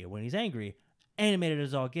happy or when he's angry, animated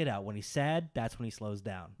as all get out. When he's sad, that's when he slows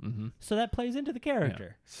down. So that plays into the Yeah.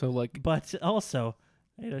 character, So like but also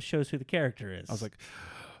it shows who the character is. I was like,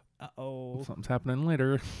 oh, something's happening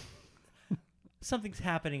later. something's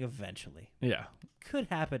happening eventually. Yeah. Could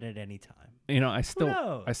happen at any time. I still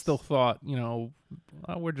knows? thought,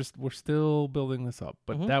 we're still building this up.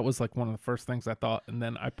 But that was like one of the first things I thought, and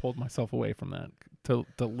then I pulled myself away from that to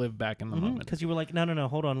live back in the moment. Because you were like, no,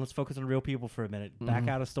 hold on, let's focus on real people for a minute. Back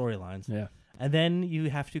out of storylines. Yeah. And then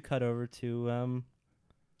you have to cut over to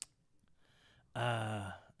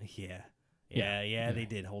they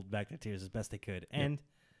did hold back their tears as best they could. And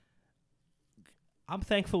I'm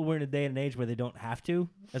thankful we're in a day and age where they don't have to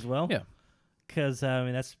as well. Yeah. Because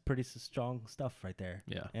that's pretty strong stuff right there.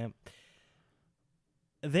 Yeah. And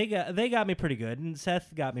they got me pretty good, and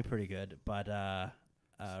Seth got me pretty good, but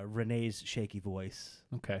Renee's shaky voice.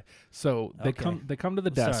 Okay. So they Okay. come to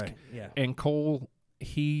the desk, Sorry. Yeah. and Cole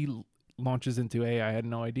he launches into I had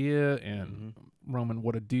no idea, and Mm-hmm. Roman,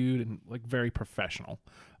 what a dude, and like very professional.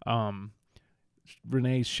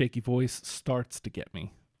 Renee's shaky voice starts to get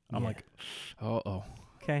me. I'm Yeah. like, uh-oh.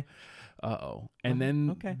 Okay. Uh-oh. And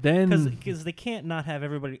then Okay. then Because they can't not have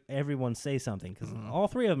everyone say something, because all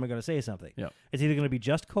three of them are going to say something. Yep. It's either going to be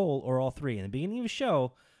just Cole or all three. In the beginning of the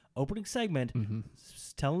show, opening segment,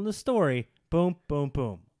 telling the story, boom, boom,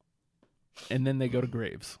 boom. and then they go to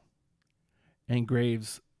Graves. And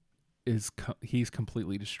Graves he's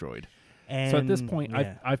completely destroyed. And So at this point,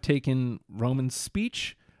 yeah. I've taken Roman's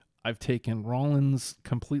speech, I've taken Rollins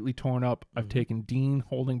completely torn up, I've taken Dean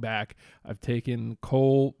holding back, I've taken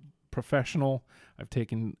Cole professional, I've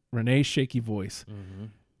taken Renee's shaky voice,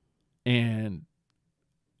 and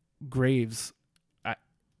Graves.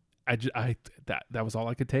 That was all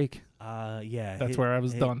I could take. Yeah. That's where I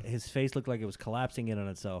was done. His face looked like it was collapsing in on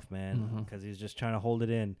itself, man, because he was just trying to hold it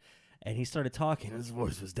in. And he started talking. His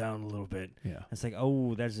voice was down a little bit. Yeah. It's like,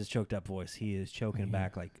 oh, there's his choked up voice. He is choking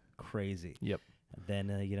back like crazy. Yep. And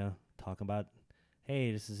then, talking about,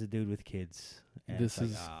 hey, this is a dude with kids. And This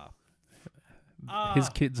it's like, is- His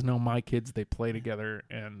kids know my kids. They play together,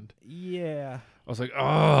 and yeah. I was like,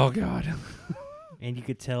 oh god. And you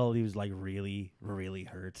could tell he was like really, really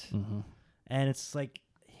hurt. And it's like,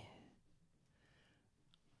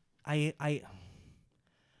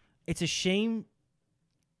 it's a shame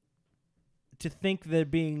to think they're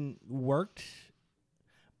being worked,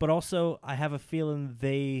 but also I have a feeling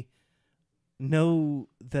they know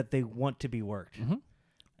that they want to be worked.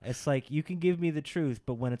 It's like, you can give me the truth,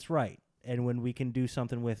 but when it's right and when we can do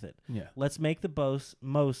something with it, Yeah. let's make the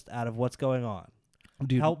most out of what's going on.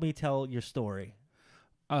 Dude, Help me tell your story.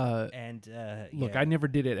 And look, yeah. I never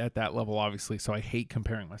did it at that level, obviously, so I hate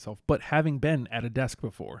comparing myself. But having been at a desk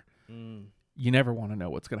before, you never want to know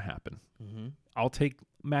what's going to happen. Mm-hmm. I'll take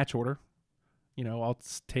match order. I'll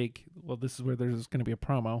take, well, this is where there's going to be a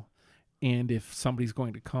promo. And if somebody's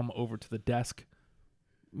going to come over to the desk,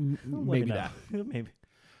 maybe that. Maybe.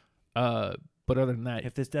 But other than that,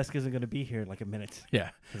 If this desk isn't going to be here in like a minute, yeah.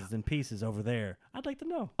 because it's in pieces over there, I'd like to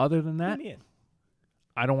know. Other than that, Let me in.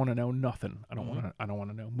 I don't want to know nothing. I don't want to. I don't want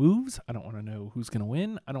to know moves. I don't want to know who's going to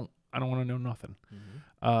win. I don't want to know nothing.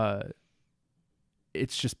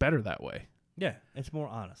 It's just better that way. Yeah, it's more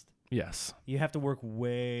honest. Yes. You have to work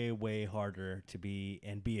way, way harder to be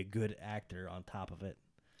a good actor on top of it.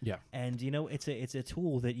 Yeah. And it's a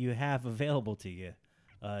tool that you have available to you.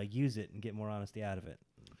 Use it and get more honesty out of it.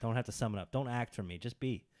 Don't have to sum it up. Don't act for me. Just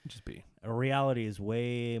be. Just be. A reality is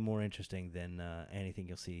way more interesting than anything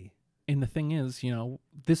you'll see. And the thing is,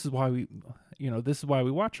 this is why we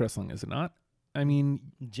watch wrestling, is it not? I mean,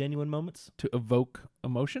 Genuine moments. to evoke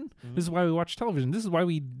emotion. This is why we watch television. This is why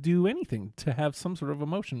we do anything, to have some sort of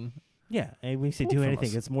emotion. Yeah, and when you say Pulled do from anything,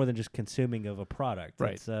 us. it's more than just consuming of a product.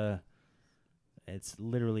 Right. It's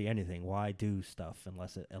literally anything. Why do stuff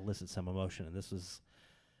unless it elicits some emotion? And this was,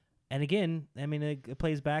 and again, I mean, it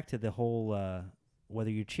plays back to the whole whether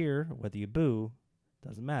you cheer, whether you boo,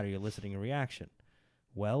 doesn't matter. You're eliciting a reaction.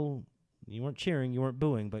 Well, you weren't cheering, you weren't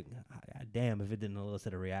booing, but God damn if it didn't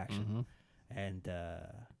elicit a reaction. And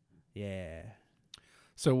yeah.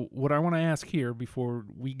 So what I want to ask here before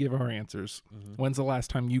we give our answers, when's the last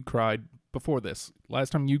time you cried before this?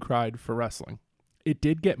 Last time you cried for wrestling? It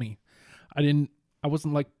did get me. I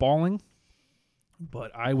wasn't like bawling,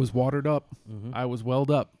 but I was watered up. I was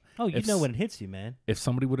welled up. Oh, you know when it hits you, man. If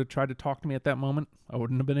somebody would have tried to talk to me at that moment, I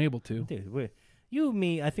wouldn't have been able to. Dude, you and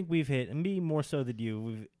me, I think we've hit, and me more so than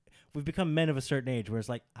you, we've become men of a certain age where it's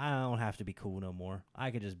like, I don't have to be cool no more.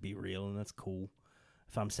 I can just be real, and that's cool.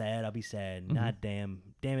 If I'm sad, I'll be sad. Not damn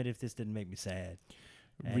it if this didn't make me sad.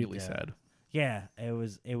 Really sad. Yeah, it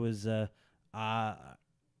was it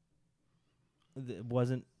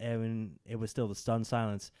wasn't, I mean, it was still the stunned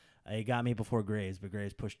silence. It got me before Graves, but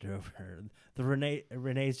Graves pushed it over. The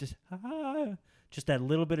Renee's just that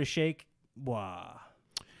little bit of shake. Wow.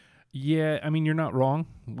 Yeah, I mean, you're not wrong.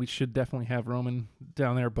 We should definitely have Roman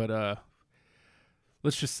down there, but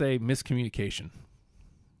let's just say miscommunication.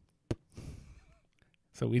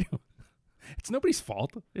 So we do. It's nobody's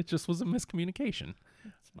fault. It just was a miscommunication.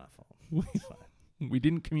 It's my fault. It's fine. We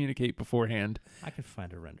didn't communicate beforehand, I can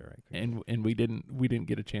find a render. I agree. and we didn't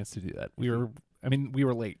get a chance to do that. We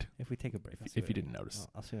were late. If we take a break, If you didn't notice.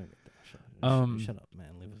 I'll see when I get there. Shut up,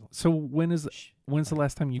 man. Leave us alone. So when's the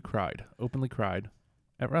last time you cried, openly cried,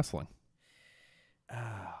 at wrestling? Oh,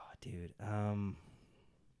 dude.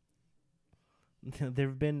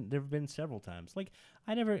 There've been several times. Like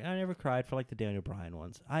I never cried for like the Daniel Bryan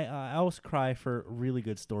ones. I always cry for really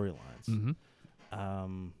good storylines.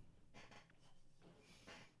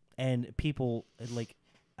 And people like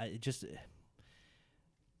just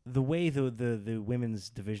the way the women's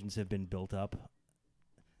divisions have been built up.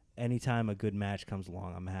 Anytime a good match comes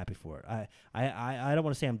along, I'm happy for it. I don't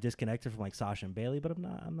want to say I'm disconnected from like Sasha and Bailey, but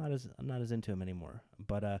I'm not as into them anymore.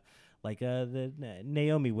 But like the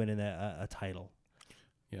Naomi winning a title,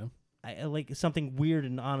 Yeah. I like something weird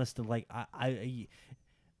and honest. And like I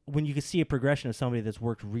when you can see a progression of somebody that's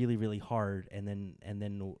worked really really hard and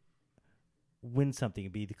then win something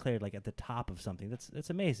and be declared like at the top of something, that's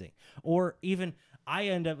amazing. Or even I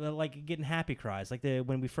end up like getting happy cries like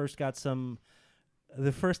when we first got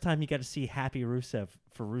the first time you got to see Happy Rusev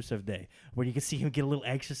for Rusev Day, where you can see him get a little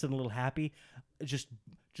anxious and a little happy, just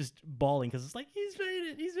bawling because it's like he's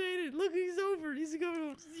made it, look, he's over, he's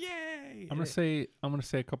going, yay. I'm gonna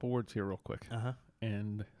say a couple words here real quick,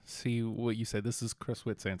 and see what you say. This is Chris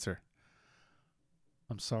Witt's answer.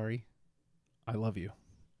 I'm sorry, I love you.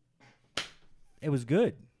 It was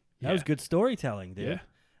good. That Yeah. was good storytelling, dude. Yeah.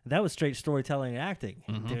 That was straight storytelling and acting,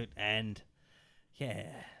 Mhm. dude. And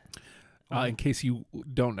yeah. In case you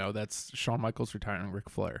don't know, that's Shawn Michaels retiring Ric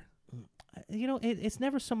Flair. It's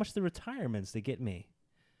never so much the retirements that get me.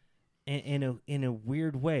 In a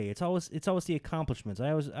weird way, it's always the accomplishments.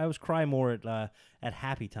 I always cry more at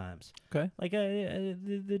happy times. Okay. Like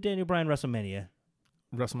the Daniel Bryan WrestleMania.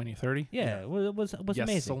 WrestleMania 30. Yeah, it was Yes,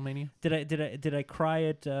 amazing. WrestleMania. Did I cry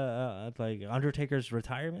at like Undertaker's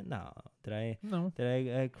retirement? No. No.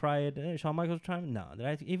 Did I cry at Shawn Michaels' retirement? No.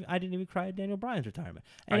 I didn't even cry at Daniel Bryan's retirement.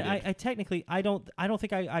 And I did. I technically I don't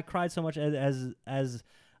think I cried so much as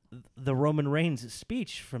the Roman Reigns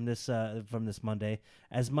speech from this Monday,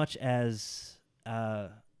 as much as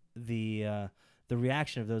the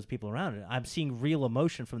reaction of those people around it. I'm seeing real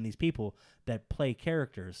emotion from these people that play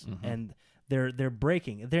characters, and they're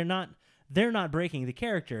breaking. they're not breaking the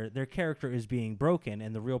character. Their character is being broken,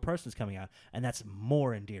 and the real person's coming out, and that's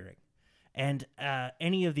more endearing. And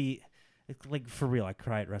any of the, like, for real, I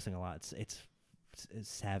cry at wrestling a lot. It's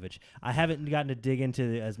savage. I haven't gotten to dig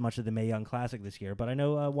into as much of the Mae Young Classic this year, but I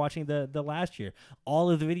know watching the last year,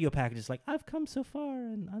 all of the video packages, like, I've come so far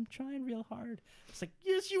and I'm trying real hard. It's like,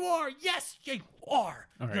 yes, you are. Yes, you are.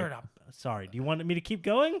 All right. You're not. Sorry. Do you want me to keep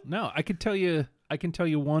going? No, I can tell you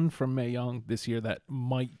one from Mae Young this year that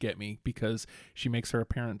might get me because she makes her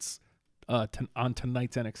appearance on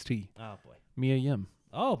tonight's NXT. Oh boy. Mia Yim.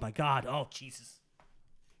 Oh my God. Oh Jesus.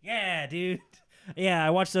 Yeah, dude. Yeah, I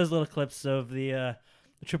watched those little clips of the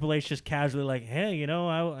Triple H just casually like, hey,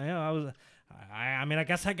 I mean, I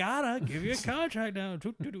guess I gotta give you a contract now.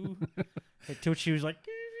 To which she was like,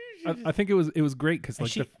 I think it was great because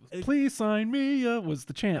like please sign me was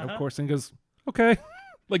the chant, of course, and goes okay,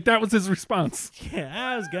 like that was his response.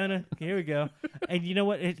 yeah, I was gonna. Here we go. And you know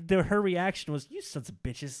what? Her reaction was, you sons of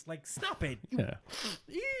bitches, like stop it. Yeah,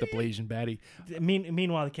 the Blasian baddie.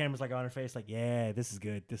 Meanwhile, the camera's like on her face, like, yeah, this is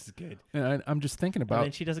good. This is good. And I'm just thinking And about.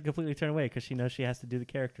 then she doesn't completely turn away because she knows she has to do the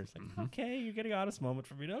character. It's like, okay, you're getting an honest moment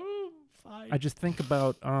from me. No, fine. I just think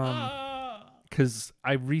about because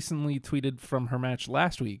I recently tweeted from her match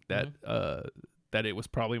last week that that it was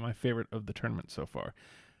probably my favorite of the tournament so far,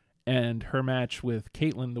 and her match with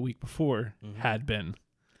Caitlyn the week before had been,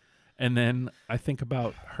 and then I think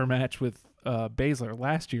about her match with Baszler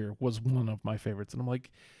last year was one of my favorites, and I'm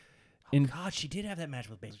like, God, she did have that match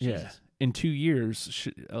with Baszler. yeah, Jesus. in 2 years,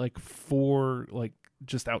 like 4 like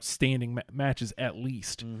just outstanding matches at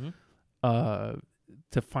least,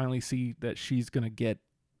 to finally see that she's gonna get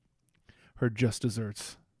her just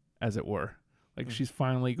desserts, as it were. Like she's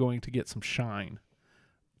finally going to get some shine.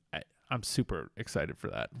 I'm super excited for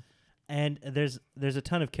that. And there's a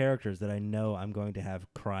ton of characters that I know I'm going to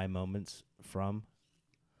have cry moments from.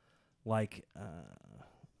 Like,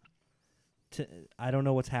 I don't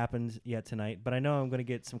know what's happened yet tonight, but I know I'm going to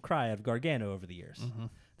get some cry out of Gargano over the years.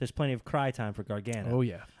 There's plenty of cry time for Gargano. Oh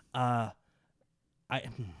yeah.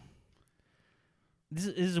 This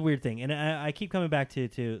is a weird thing, and I keep coming back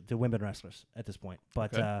to women wrestlers at this point,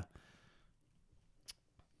 but Okay.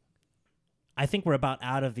 I think we're about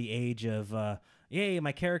out of the age of, yay,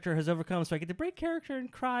 my character has overcome, so I get to break character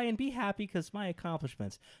and cry and be happy because my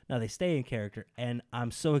accomplishments. No, they stay in character, and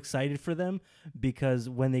I'm so excited for them because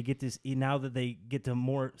when they get this, now that they get to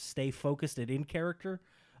more stay focused and in character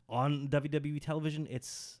on WWE television,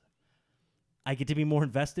 I get to be more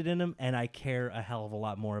invested in them, and I care a hell of a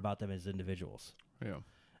lot more about them as individuals. Yeah.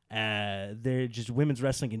 They're just, women's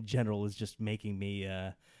wrestling in general is just making me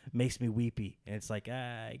makes me weepy, and it's like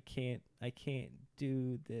I can't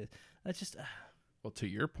do this. That's just Well, to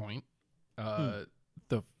your point, the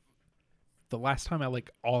last time I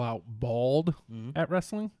like all out bawled at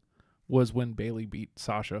wrestling was when Bayley beat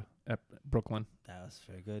Sasha at Brooklyn. that was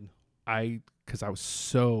very good. Because I was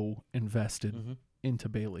so invested into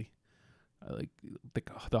Bayley. I like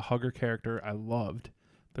the hugger character I loved.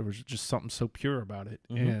 There was just something so pure about it.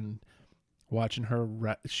 And watching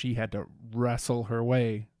her, she had to wrestle her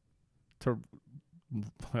way to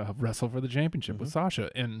wrestle for the championship with Sasha.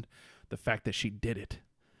 And the fact that she did it.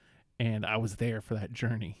 And I was there for that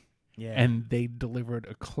journey. Yeah. And they delivered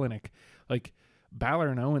a clinic. Like, Balor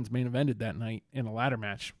and Owens main evented that night in a ladder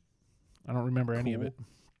match. I don't remember any of it.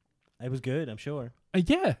 It was good, I'm sure.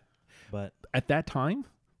 Yeah. But At that time,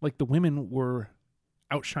 like, the women were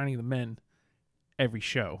outshining the men every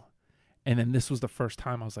show. And then this was the first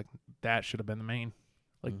time I was like, that should have been the main.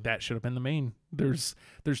 Like, that should have been the main. There's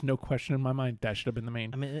no question in my mind that should have been the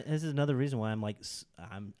main. I mean, this is another reason why I'm like,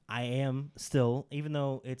 I am still, even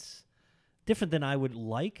though it's different than I would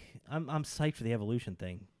like, I'm psyched for the Evolution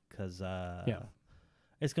thing because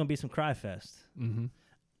it's gonna be some cry fest.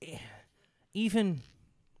 Even,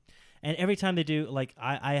 and every time they do, like,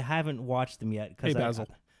 I haven't watched them yet Hey, Basil.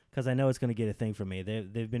 because I know it's gonna get a thing for me.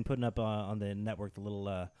 They've been putting up on the network the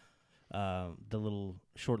little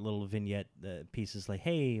short little vignette pieces like,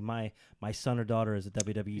 hey, my son or daughter is a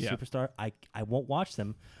WWE superstar. I won't watch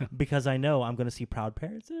them because I know I'm gonna see proud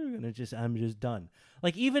parents. I'm just done.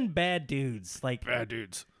 Like, even bad dudes, like Bad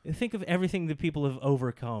dudes. think of everything that people have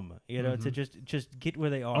overcome, to just get where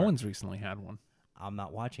they are. Owens recently had one. I'm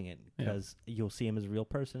not watching it because you'll see him as a real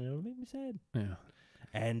person and it'll make me sad. Yeah.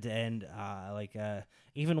 And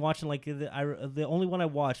even watching, like, the only one I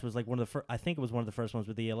watched was like one of the first. I think it was one of the first ones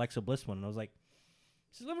with the Alexa Bliss one, and I was like,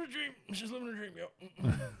 she's living a dream. She's living a dream, yo.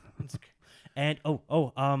 And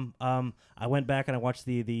I went back and I watched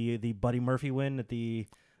the Buddy Murphy win at the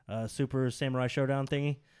Super Samurai Showdown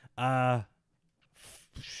thingy.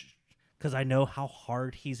 because I know how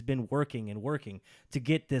hard he's been working and working to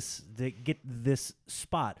get this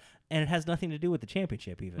spot, and it has nothing to do with the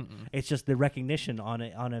championship. Even it's just the recognition on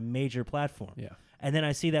a major platform. Yeah. And then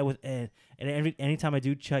I see that with and anytime I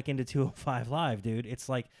do check into 205 Live, dude, it's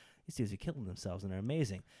like these dudes are killing themselves and they're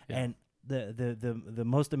amazing. Yeah. And the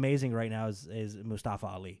most amazing right now is Mustafa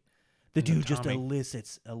Ali. The dude just Tommy.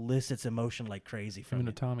 elicits emotion like crazy Him from and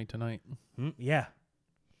you. Tommy tonight. Yeah.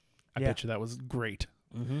 I bet you that was great.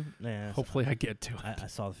 Mm-hmm. Yeah. Hopefully I get to it. I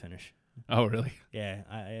saw the finish. Oh, really? Yeah.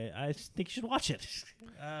 I think you should watch it.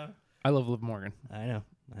 I love Liv Morgan. I know.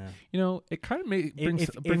 You know, it kind of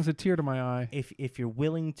brings a tear to my eye. If you're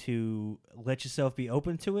willing to let yourself be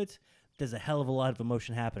open to it, there's a hell of a lot of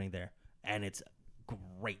emotion happening there, and it's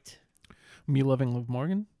great. Me loving Liv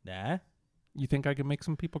Morgan? Yeah. You think I could make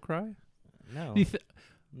some people cry? No.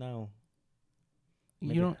 No.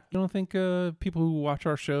 You don't think people who watch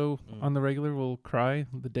our show on the regular will cry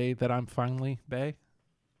the day that I'm finally bae?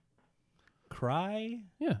 Cry?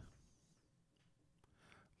 Yeah.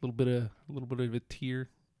 A little bit of a tear.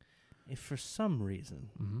 If for some reason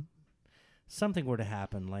Mm-hmm. something were to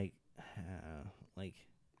happen, like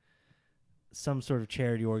some sort of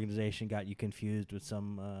charity organization got you confused with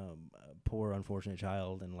some poor unfortunate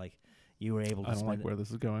child, and like you were able to I don't spend like where this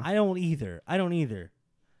is going. I don't either. I don't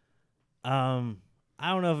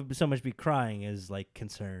know if it'd so much be crying as like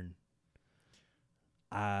concern.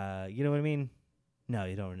 You know what I mean? No,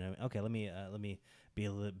 you don't know. Okay, let me be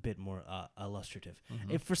a little bit more illustrative.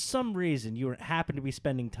 Mm-hmm. If for some reason you happen to be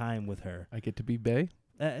spending time with her, I get to be bae?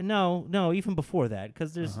 no, even before that,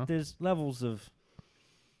 because Uh-huh. there's levels of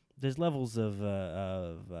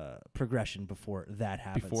progression before that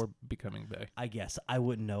happens. Before becoming bae. I guess I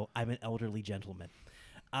wouldn't know. I'm an elderly gentleman.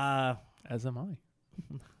 As am I.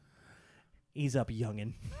 Ease up,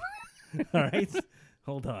 youngin. All right,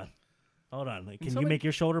 hold on. Like, can you Somebody- make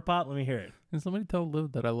your shoulder pop? Let me hear it. Can somebody tell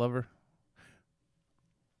Liv that I love her?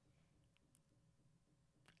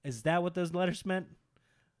 Is that what those letters meant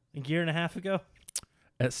a year and a half ago?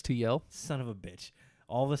 STL? Son of a bitch!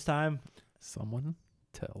 All this time, Someone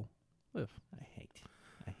tell Liv. I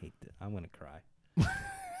hate that. I'm gonna cry.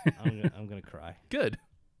 I'm gonna cry. Good.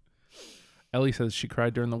 Ellie says she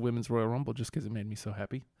cried during the Women's Royal Rumble just because it made me so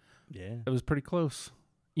happy. Yeah. It was pretty close.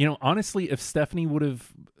 You know, honestly, if Stephanie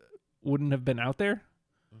wouldn't have been out there,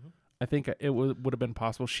 I think it would have been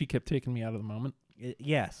possible. She kept taking me out of the moment.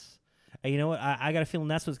 Yes. You know what? I got a feeling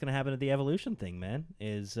that's what's going to happen at the Evolution thing, man.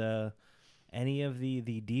 Is any of the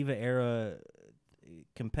Diva era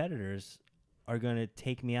competitors are going to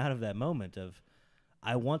take me out of that moment of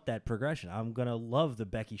I want that progression. I'm going to love the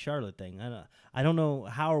Becky Charlotte thing. I don't know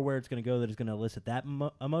how or where it's going to go that is going to elicit that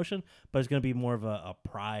emotion, but it's going to be more of a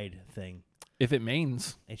pride thing. If it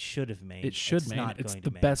mains, It should have made. it should It's main. not It's going the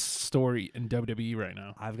to main. best story in WWE right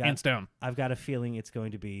now. Hands down. I've got a feeling it's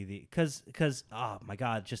going to be because oh my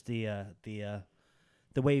god, just the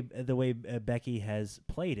way Becky has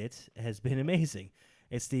played it has been amazing.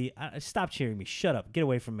 It's the stop cheering me, shut up, get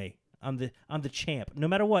away from me. I'm the champ. No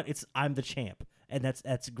matter what, I'm the champ, and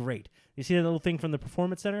that's great. You see that little thing from the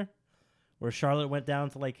Performance Center where Charlotte went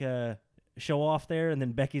down to like show off there, and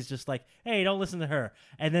then Becky's just like, hey, don't listen to her.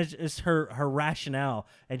 And then it's her rationale,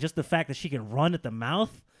 and just the fact that she can run at the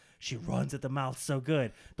mouth. She runs at the mouth so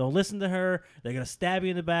good. Don't listen to her. They're going to stab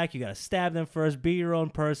you in the back. You got to stab them first. Be your own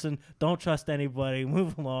person. Don't trust anybody.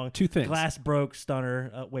 Move along. Two things. Glass broke,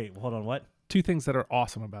 stunner. Wait, hold on, what? Two things that are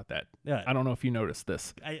awesome about that. Yeah. I don't know if you noticed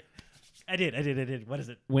this. I did. What is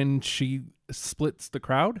it? When she splits the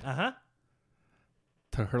crowd, Uh-huh.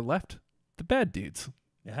 to her left, the bad dudes.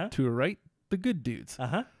 Uh-huh. To her right, the good dudes.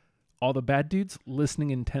 Uh-huh. All the bad dudes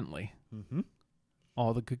listening intently. Mm-hmm.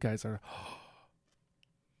 All the good guys are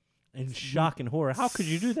In shock and horror. How could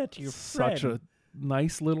you do that to your friend? such a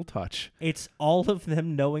nice little touch. It's all of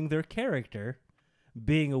them knowing their character,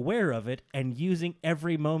 being aware of it, and using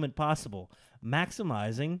every moment possible.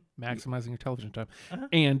 Maximizing Maximizing your television time. Uh-huh.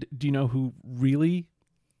 And do you know who really,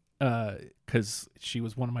 because she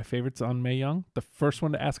was one of my favorites on Mae Young, the first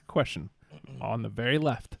one to ask a question on the very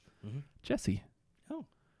left, Jessie. Oh.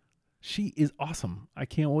 She is awesome. I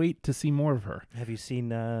can't wait to see more of her. Have you seen,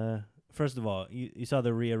 first of all, you saw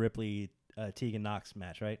the Rhea Ripley Tegan Knox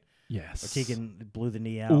match, right? Yes. Or Tegan blew the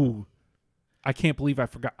knee out. Ooh. I can't believe I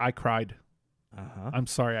forgot. I cried. Uh-huh. I'm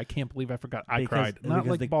sorry. I can't believe I forgot. I cried. Not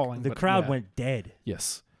like the, bawling. The but crowd yeah. went dead.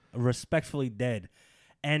 Yes. Respectfully dead.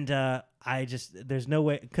 And there's no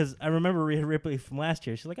way, because I remember Rhea Ripley from last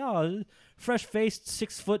year. She's like, oh, fresh-faced,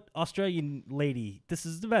 6-foot Australian lady. This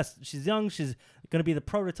is the best. She's young. She's going to be the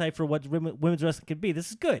prototype for what women's wrestling could be. This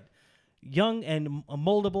is good. Young and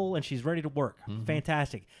moldable, and she's ready to work.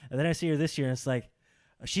 Fantastic. And then I see her this year, and it's like,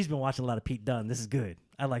 She's been watching a lot of Pete Dunne. This is good.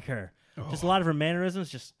 I like her. Just a lot of her mannerisms.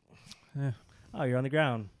 Just Yeah, oh, you're on the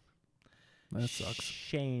ground. that sucks.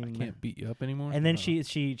 Shame. I can't beat you up anymore. And then No.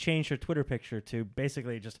 she changed her Twitter picture to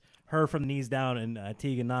basically just her from the knees down and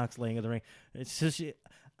Tegan Knox laying in the ring. It's just and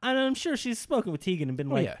I'm sure she's spoken with Tegan and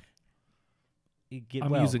been Oh, like, yeah, "Get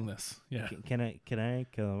I'm well. using this. Yeah, Can I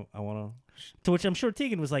want to?" To which I'm sure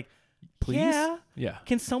Tegan was like, please. "Yeah, Yeah.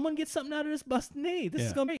 can someone get something out of this busted knee? This is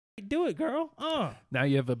Yeah. gonna be do it, girl." Now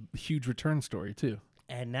you have a huge return story too.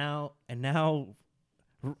 And now,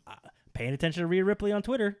 paying attention to Rhea Ripley on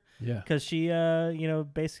Twitter Yeah. because she,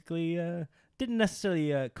 basically didn't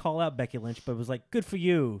necessarily call out Becky Lynch, but was like, "Good for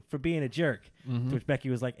you for being a jerk." Mhm. To which Becky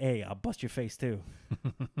was like, "Hey, I'll bust your face too."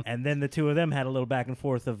 And then the two of them had a little back and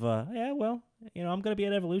forth of, "Yeah, well, I'm gonna be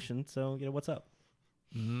at Evolution, so what's up?"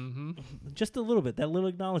 Mm-hmm. Just a little bit, that little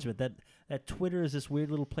acknowledgement that Twitter is this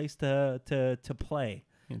weird little place to play.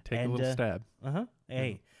 Take And, a little stab.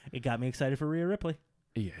 Hey, it got me excited for Rhea Ripley.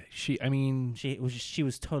 Yeah. I mean, She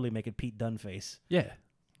was totally making Pete Dunne face, yeah.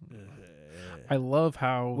 I love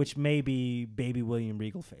how which may be Baby William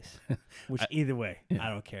Regal face. Which either way, yeah. I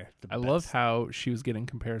don't care. The I love best. how she was getting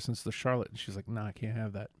comparisons to Charlotte, and she's like, "Nah, I can't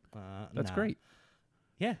have that." That's Nah. great.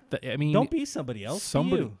 Yeah, I mean, don't be somebody else.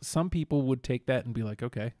 somebody. Be you. Some people would take that and be like,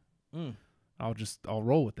 "Okay, Mm. I'll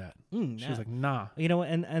roll with that." She Nah. was like, "Nah."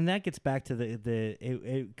 And that gets back to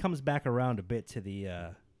it comes back around a bit to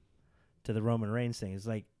the Roman Reigns thing. It's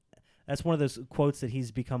like that's one of those quotes that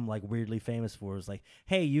he's become like weirdly famous for. Is like,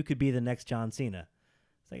 "Hey, you could be the next John Cena."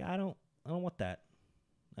 It's like I don't want that.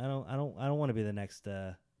 I don't want to be the next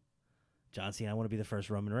John Cena. I want to be the first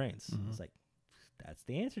Roman Reigns. It's like that's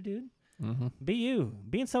the answer, dude. Mm-hmm. Be you.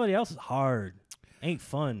 Being somebody else is hard. Ain't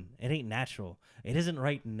fun. It ain't natural. It isn't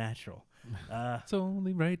right and natural. It's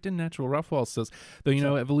only right and natural. Ralph Walsh says,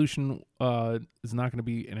 though, Evolution is not going to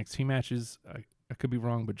be NXT matches. I could be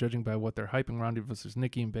wrong, but judging by what they're hyping, Ronda versus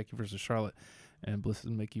Nikki and Becky versus Charlotte, and Bliss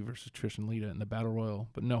and Mickey versus Trish and Lita in the Battle Royal,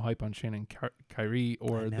 but no hype on Shayna and Kyrie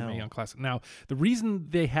or the Mae Young Classic. Now, the reason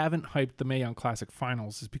they haven't hyped the Mae Young Classic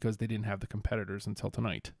finals is because they didn't have the competitors until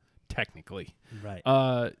tonight, technically. Right.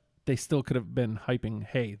 They still could have been hyping,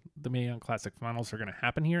 hey, the Mae Young Classic finals are going to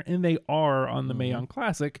happen here, and they are on the Mae Young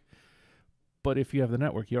Classic. But if you have the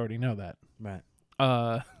network, you already know that. Right.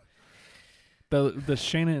 The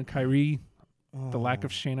Shayna and Kyrie, the lack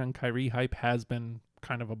of Shayna and Kyrie hype has been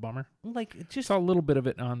kind of a bummer. Like just Saw a little bit of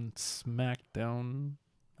it on SmackDown,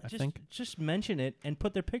 I think. Just mention it and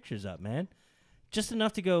put their pictures up, man. Just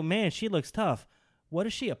enough to go, man, she looks tough. What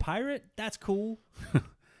is she, a pirate? That's cool.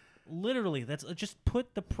 Literally, that's just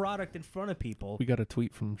put the product in front of people. We got a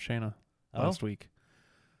tweet from Shayna last week.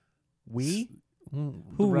 We? The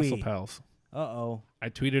Who Wrestle we? Pals. Uh-oh. I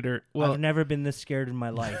tweeted her. Well, I've never been this scared in my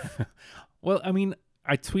life. well, I mean,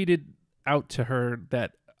 I tweeted out to her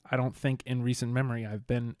that I don't think in recent memory I've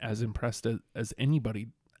been as impressed as anybody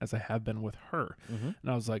as I have been with her. And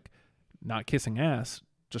I was like, not kissing ass,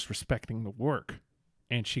 just respecting the work.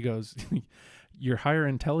 And she goes, your higher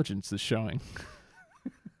intelligence is showing.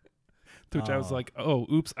 To which I was like, oh,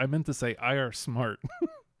 oops, I meant to say IR smart.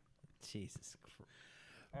 Jesus Christ.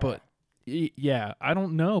 But yeah, I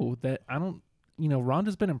don't know that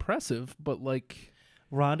Ronda's been impressive, but like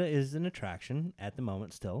Ronda is an attraction at the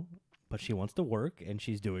moment still, but she wants to work and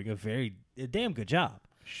she's doing a damn good job.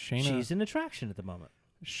 She's an attraction at the moment.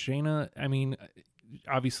 Shayna, I mean,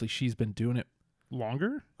 obviously she's been doing it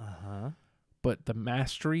longer. But the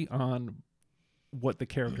mastery on what the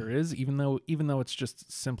character is, even though it's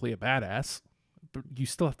just simply a badass, but you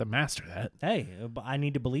still have to master that. Hey, I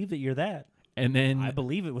need to believe that you're that. And then I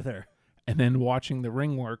believe it with her. And then watching the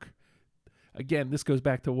ring work, again, this goes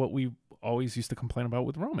back to what we always used to complain about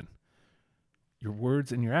with Roman. Your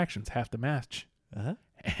words and your actions have to match.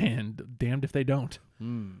 And damned if they don't.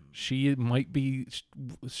 She might be,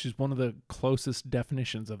 she's one of the closest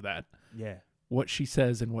definitions of that. Yeah. What she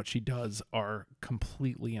says and what she does are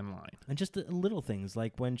completely in line. And just the little things,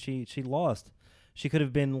 like when she lost, she could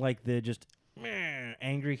have been like the just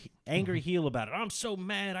angry heel about it. I'm so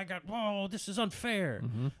mad. This is unfair.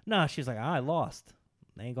 Nah, she's like, I lost.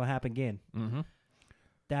 That ain't gonna happen again.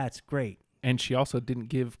 That's great. And she also didn't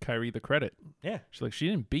give Kyrie the credit. Yeah. She's like, she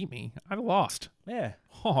didn't beat me. I lost. Yeah.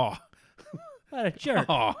 Oh. What a jerk.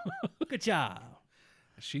 Oh. Good job.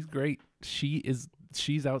 She's great. She's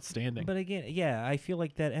outstanding. But again, yeah, I feel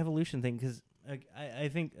like that evolution thing, because I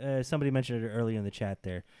think somebody mentioned it earlier in the chat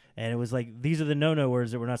there, and it was like, these are the no-no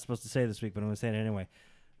words that we're not supposed to say this week, but I'm going to say it anyway.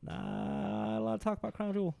 Not a lot of talk about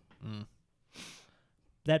Crown Jewel.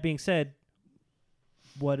 That being said,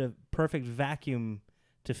 what a perfect vacuum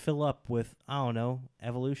to fill up with, I don't know,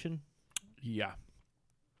 Evolution? Yeah.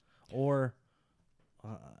 Or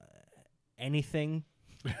anything.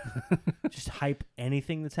 Just hype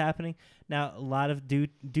anything that's happening. Now, a lot of due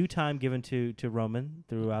time given to Roman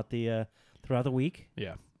throughout the week,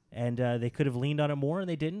 Yeah. and they could have leaned on it more, and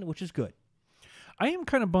they didn't, which is good. I am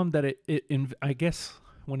kind of bummed that I guess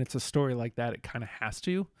when it's a story like that, it kind of has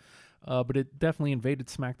to, but it definitely invaded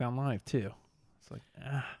SmackDown Live too. It's like,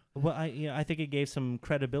 Well, I think it gave some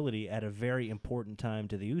credibility at a very important time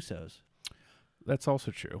to the Usos. that's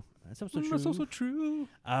also true. That's also true. That's also true.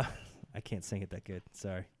 I can't sing it that good.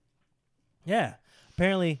 Sorry. Yeah.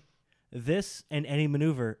 Apparently, this and any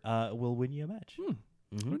maneuver will win you a match. Mhm.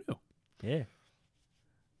 Who knew? Yeah.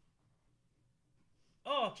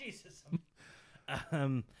 Oh Jesus. If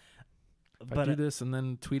I but do this and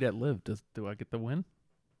then tweet at Liv, do I get the win?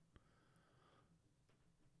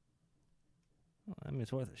 I mean,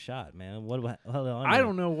 it's worth a shot, man. What do I? I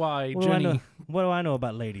don't know why What do I Jenny. know? What do I know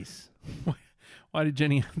about ladies? Why did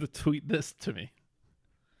Jenny have to tweet this to me?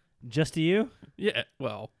 Just to you? Yeah,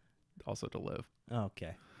 well, also to Liv.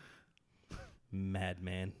 Okay.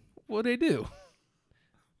 Madman. What did I do?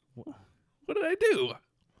 What did I do?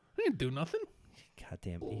 I didn't do nothing.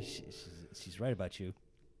 Goddamn. She's right about you.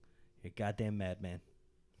 You're a goddamn madman.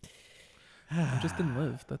 I just didn't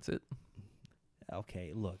live. That's it.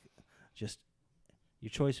 Okay, look, just your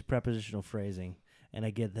choice of prepositional phrasing, and I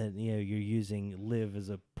get that you're using "live" as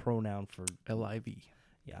a pronoun for L-I-V.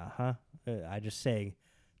 yeah, I just say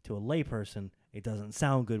to a layperson, it doesn't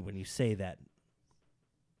sound good when you say that.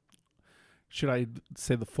 Should I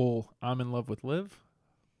say the full "I'm in love with Liv"?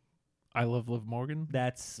 I love Liv Morgan.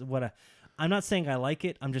 That's what I'm not saying I like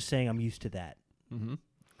it. I'm just saying I'm used to that. Mm-hmm.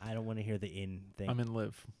 I don't want to hear the "in" thing. I'm in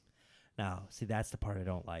Liv. Now, see, that's the part I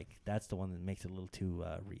don't like. That's the one that makes it a little too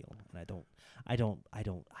real, and I don't like it. I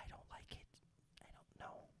don't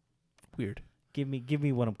know. Weird. Give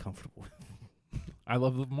me what I'm comfortable with. I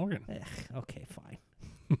love Liv Morgan. Okay, fine.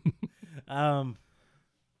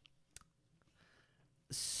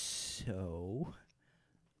 So,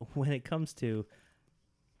 when it comes to,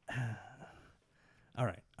 all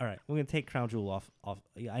right, we're gonna take Crown Jewel off.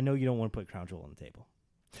 I know you don't want to put Crown Jewel on the table.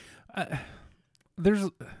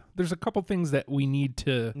 There's a couple things that we need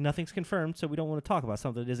to. Nothing's confirmed, so we don't want to talk about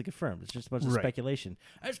something that isn't confirmed. It's just a bunch of Right. speculation.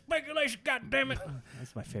 It's speculation, goddammit!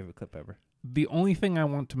 That's my favorite clip ever. The only thing I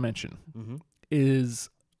want to mention Mm-hmm. is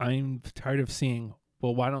I'm tired of seeing.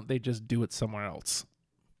 Well, why don't they just do it somewhere else?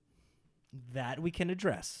 That we can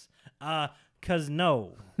address. 'Cause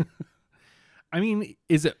no. I mean,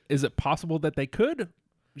 is it possible that they could?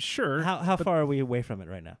 Sure. How far are we away from it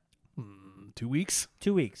right now? 2 weeks?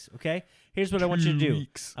 2 weeks, okay? Here's what I want you to 2 do.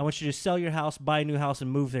 weeks. I want you to sell your house, buy a new house,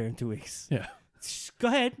 and move there in 2 weeks. Yeah. Go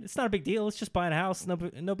ahead. It's not a big deal. It's just buying a house. No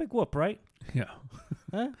big whoop, right? Yeah.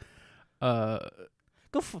 Huh?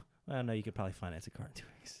 Well, no, you could probably finance a car in 2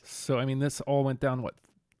 weeks. So I mean, this all went down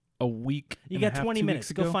a week. You and a got half, 20 2 minutes.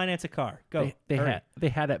 weeks Go ago? finance a car. Go. They Hurry.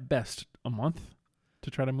 had at best a month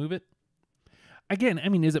to try to move it. Again, I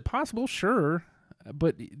mean, is it possible? Sure,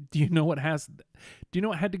 but do you know what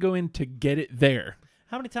had to go in to get it there?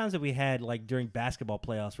 How many times have we had, like, during basketball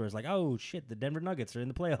playoffs where it's like, oh, shit, the Denver Nuggets are in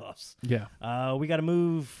the playoffs. Yeah. We got to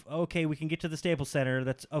move. Okay, we can get to the Staples Center.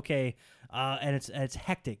 That's okay. And it's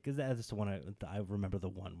hectic. Because that's the one I remember the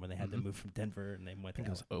one when they had to move from Denver and they went I think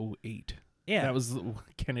there. it was 08. Yeah. That was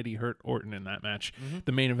Kennedy hurt Orton in that match. Mm-hmm.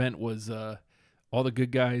 The main event was all the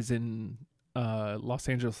good guys in Los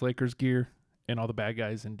Angeles Lakers gear and all the bad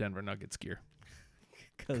guys in Denver Nuggets gear.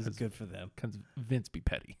 Because it's good for them. Because Vince be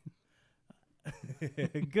petty.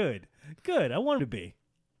 Good. I want to be.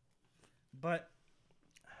 But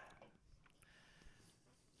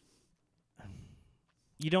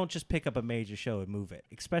you don't just pick up a major show and move it,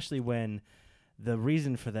 especially when the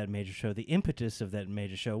reason for that major show, the impetus of that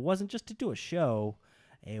major show wasn't just to do a show.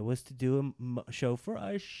 It was to do a show for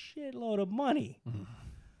a shitload of money.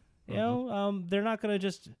 You know, they're not going to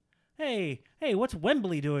just, hey, what's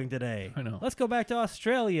Wembley doing today? I know. Let's go back to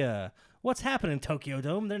Australia. What's happening, Tokyo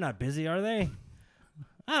Dome? They're not busy, are they?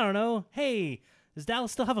 I don't know. Hey, does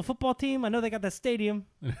Dallas still have a football team? I know they got that stadium.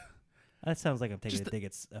 That sounds like I'm taking a dig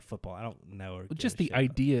at football. I don't know. Or Just give a the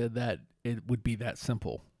shit. idea that it would be that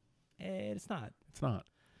simple. It's not. It's not.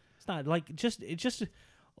 It's not like just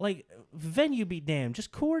like venue be damned.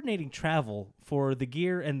 Just coordinating travel for the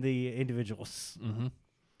gear and the individuals. Mm-hmm.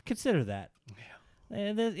 Consider that. Yeah.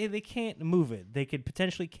 And they can't move it. They could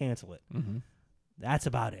potentially cancel it. Mm-hmm. That's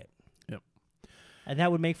about it. Yep. And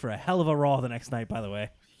that would make for a hell of a Raw the next night, by the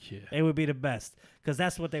way. Yeah. They would be the best. Because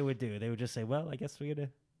that's what they would do. They would just say, well, I guess we got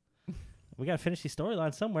to finish these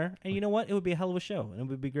storylines somewhere. And you know what? It would be a hell of a show. And it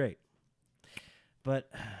would be great. But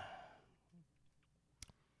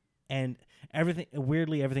and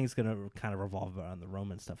everything's going to kind of revolve around the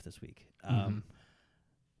Roman stuff this week.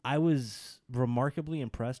 I was remarkably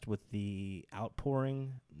impressed with the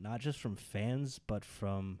outpouring, not just from fans, but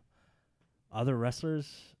from other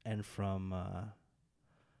wrestlers and from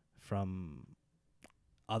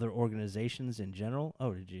other organizations in general.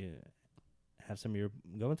 Oh, did you have some you're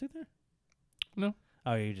going through there? No.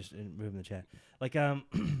 Oh, you're just moving the chat. Like,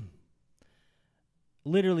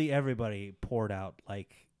 literally everybody poured out,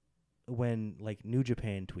 like, when, like, New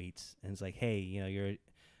Japan tweets, and it's like, hey, you know, you're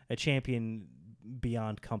a champion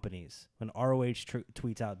beyond companies. When ROH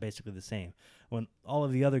tweets out basically the same. When all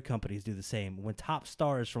of the other companies do the same. When top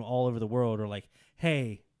stars from all over the world are like,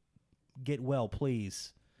 hey, get well,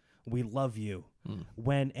 please. We love you.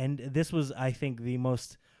 And this was, I think, the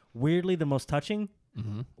most touching,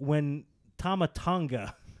 when Tama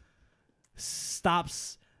Tonga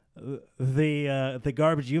stops the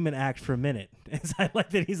Garbage Human act for a minute. I like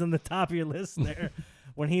that he's on the top of your list there.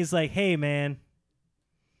 When he's like, hey, man,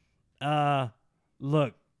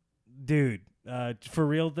 look, dude, for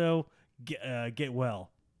real, though, get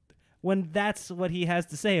well. When that's what he has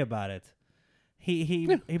to say about it. He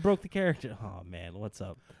broke the character. Oh, man, what's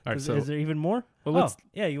up? All right, Is there even more? Well,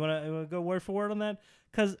 yeah, you want to go word for word on that?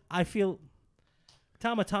 Because I feel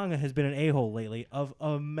Tama Tonga has been an a-hole lately of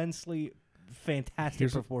immensely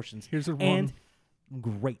fantastic proportions. Here's a and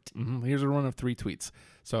great. Here's a run of 3 tweets.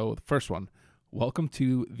 So the first one, welcome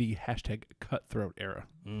to the #cutthroat era.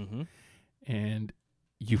 And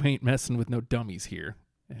you ain't messing with no dummies here.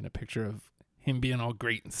 And a picture of him being all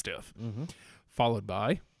great and stuff. Followed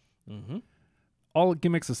by, all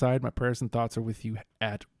gimmicks aside, my prayers and thoughts are with you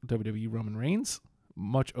at WWE Roman Reigns.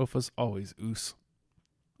 Much Ofas always, oos.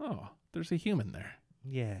 Oh, there's a human there.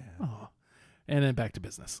 Yeah. Oh. And then back to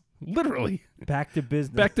business. Literally. Back to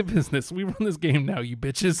business. Back to business. We run this game now, you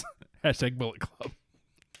bitches. #Bullet Club.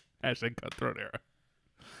 #Cutthroat Era.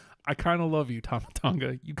 I kind of love you, Tama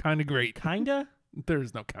Tonga. You kind of great. Kinda?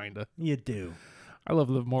 There's no kinda. You do. I love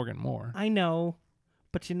Liv Morgan more. I know.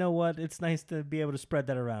 But you know what? It's nice to be able to spread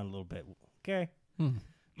that around a little bit. Okay?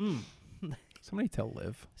 Somebody tell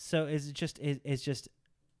Liv. So it's just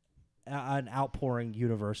an outpouring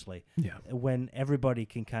universally. Yeah. When everybody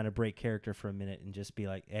can kind of break character for a minute and just be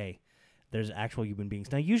like, hey, there's actual human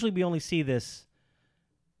beings. Now, usually we only see this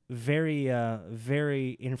very,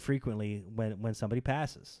 very infrequently when somebody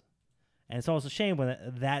passes. And it's always a shame when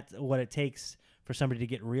that's what it takes for somebody to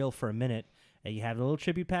get real for a minute. And you have a little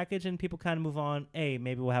tribute package and people kind of move on. Hey,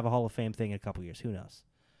 maybe we'll have a Hall of Fame thing in a couple years. Who knows?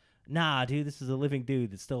 Nah, dude, this is a living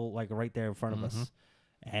dude that's still like right there in front of us.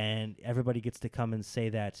 And everybody gets to come and say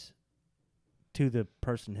that to the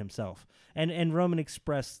person himself. And Roman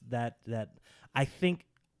expressed that I think,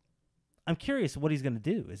 I'm curious what he's going to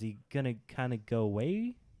do. Is he going to kind of go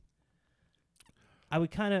away? I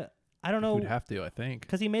don't know. We'd have to, I think.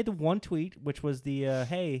 Because he made the one tweet, which was the,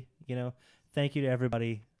 hey, you know, thank you to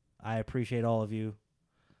everybody. I appreciate all of you.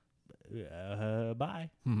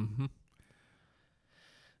 Bye.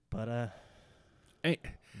 But, hey,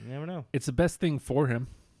 you never know. It's the best thing for him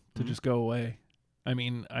to just go away. I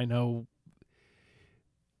mean, I know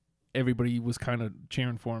everybody was kind of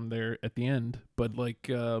cheering for him there at the end, but like,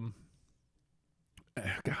 God,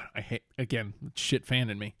 I hate, again, shit fan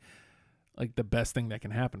in me. Like, the best thing that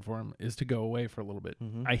can happen for him is to go away for a little bit.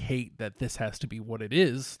 I hate that this has to be what it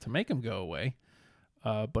is to make him go away.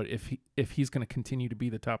 But if he's going to continue to be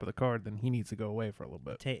the top of the card, then he needs to go away for a little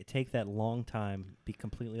bit. Take that long time, be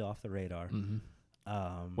completely off the radar.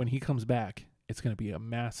 When he comes back, it's going to be a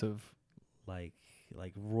massive, like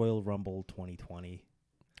Royal Rumble 2020,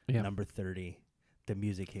 number 30. The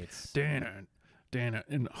music hits. Dana,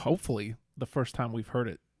 and hopefully the first time we've heard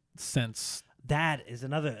it since. That is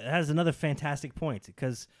another fantastic point,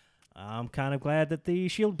 because I'm kind of glad that the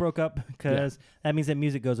Shield broke up, because that means that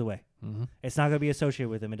music goes away. It's not going to be associated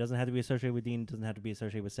with him. It doesn't have to be associated with Dean. It doesn't have to be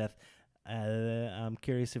associated with Seth. I'm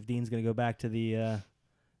curious if Dean's going to go back to the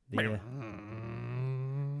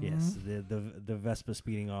Vespa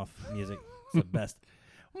speeding off music. It's the best.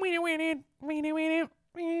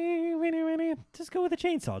 Just go with a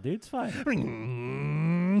chainsaw, dude. It's fine.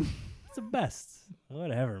 It's the best.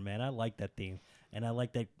 Whatever, man. I like that theme, and I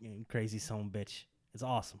like that crazy son bitch. It's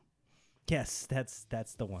awesome. Yes, that's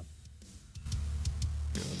the one.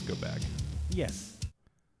 Here, let's go back. Yes.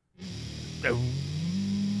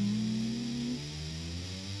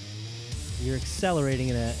 You're accelerating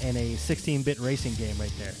in a 16-bit racing game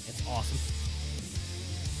right there. It's awesome.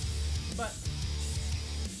 But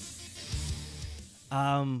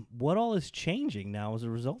what all is changing now as a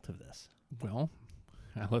result of this? Well,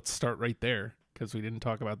 let's start right there, because we didn't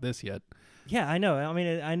talk about this yet. Yeah, I know. I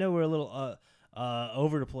mean, I know we're a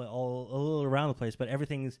over the place, all a little around the place, but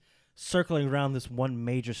everything's circling around this one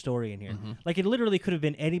major story in here. Like it literally could have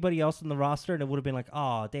been anybody else in the roster, and it would have been like,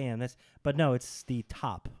 oh damn, that's. But no, it's the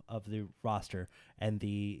top of the roster and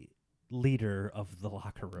the leader of the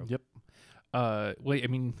locker room. Yep. Wait, I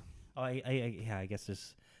mean, I guess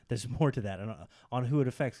there's more to that on who it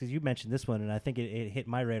affects, because you mentioned this one, and I think it hit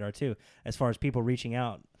my radar too, as far as people reaching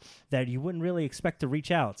out that you wouldn't really expect to reach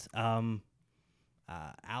out.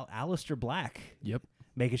 Aleister Black. yep.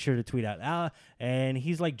 Making sure to tweet out. And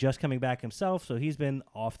he's like just coming back himself, so he's been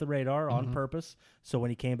off the radar on purpose. So when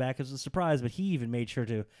he came back, it was a surprise, but he even made sure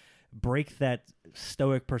to break that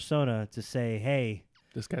stoic persona to say, hey,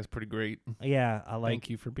 This guy's pretty great. yeah, I like. Thank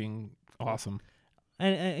you for being awesome.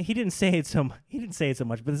 And he didn't say it so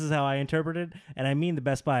much, but this is how I interpret it, and I mean the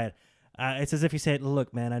best by it. It's as if he said,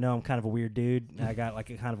 look, man, I know I'm kind of a weird dude. And I got like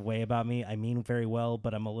a kind of way about me. I mean very well,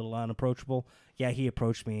 but I'm a little unapproachable. Yeah, he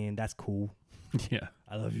approached me, and that's cool. Yeah.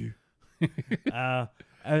 I love you.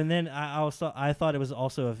 And then I thought it was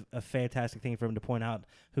also a fantastic thing for him to point out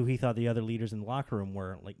who he thought the other leaders in the locker room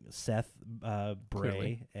were, like Seth, Bray,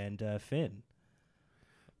 Clearly. and Finn.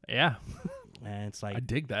 Yeah. And it's like I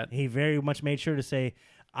dig that. he very much made sure to say,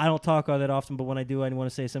 I don't talk all that often, but when I do, I want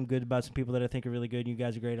to say something good about some people that I think are really good. You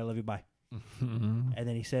guys are great. I love you. Bye. And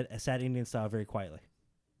then he sat Indian style very quietly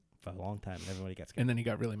for a long time. And everybody got scared. And then he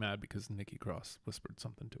got really mad because Nikki Cross whispered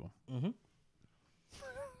something to him. Mm-hmm.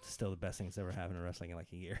 Still the best thing that's ever happened in wrestling in like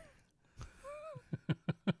a year.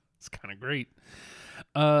 It's kind of great.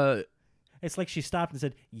 It's like she stopped and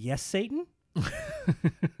said, yes, Satan?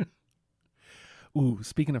 Ooh,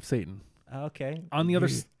 speaking of Satan, Okay. on the other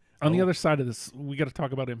Oh. other side of this, we got to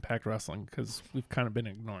talk about Impact Wrestling because we've kind of been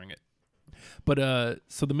ignoring it. But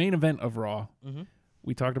so the main event of Raw, Mhm.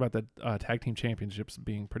 we talked about the tag team championships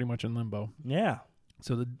being pretty much in limbo. Yeah.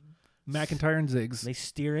 So the McIntyre and Ziggs, They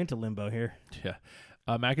steer into limbo here. yeah,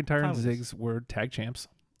 McIntyre and Timeless. Ziggs were tag champs,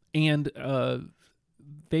 and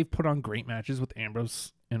they've put on great matches with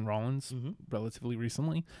Ambrose and Rollins Mhm. relatively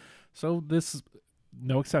recently. So this is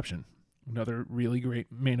no exception. Another really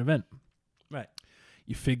great main event. Right.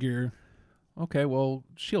 You figure, okay, well,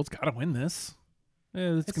 Shield's got to win this.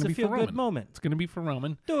 It's It's going to a be for feel-good Roman. moment. It's going to be for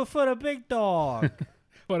Roman. Do it for the big dog.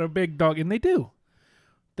 But a big dog, and they do.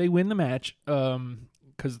 They win the match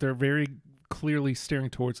because they're very clearly staring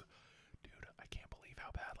towards, dude, I can't believe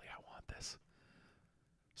how badly I want this.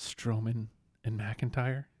 Strowman and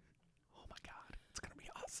McIntyre. Oh, my God. It's going to be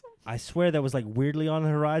awesome. I swear that was like weirdly on the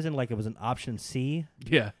horizon, like it was an option C.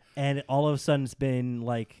 Yeah. And all of a sudden it's been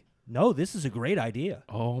like, no, this is a great idea.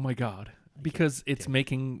 Oh, my God. Because it's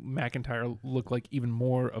making McIntyre look like even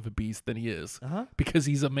more of a beast than he is. Uh-huh. Because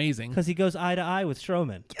he's amazing. Because he goes eye to eye with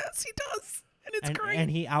Strowman. Yes, he does. And it's great. And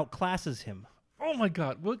he outclasses him. Oh my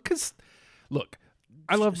God! Well, because look,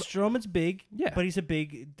 I love Strowman's big, Yeah. but he's a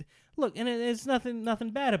big look, and it's nothing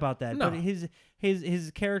bad about that. No. But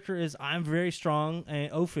his character is, I'm very strong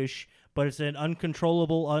and oafish, but it's an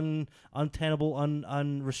uncontrollable, untenable,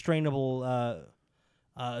 unrestrainable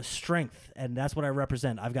strength, and that's what I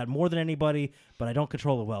represent. I've got more than anybody, but I don't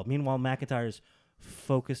control it well. Meanwhile, McIntyre's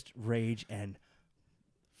focused rage and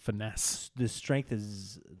finesse. the strength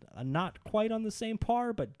is not quite on the same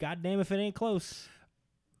par, but goddamn if it ain't close.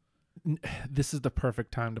 This is the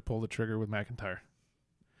perfect time to pull the trigger with McIntyre.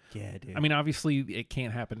 Yeah, dude. I mean, obviously, it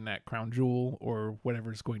can't happen at Crown Jewel or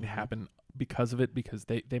whatever is going to happen because of it, because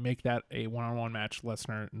they make that a one-on-one match,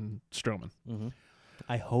 Lesnar and Strowman.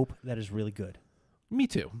 I hope that is really good. Me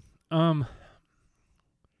too.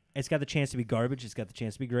 It's got the chance to be garbage. It's got the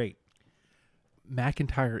chance to be great.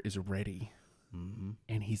 McIntyre is ready,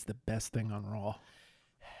 and he's the best thing on Raw.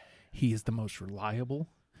 He is the most reliable.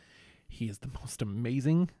 He is the most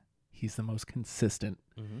amazing. He's the most consistent,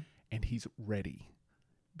 and he's ready.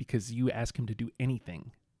 Because you ask him to do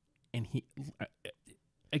anything, and he,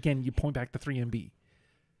 again, you point back to 3MB.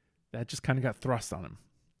 That just kind of got thrust on him.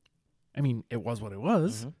 I mean, it was what it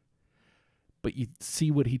was, but you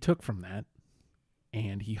see what he took from that,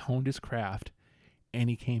 and he honed his craft, and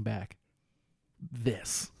he came back.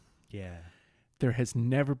 This. Yeah. There has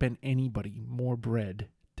never been anybody more bred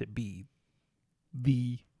to be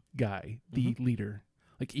the guy, the leader,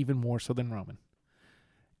 like even more so than Roman.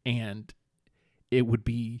 And it would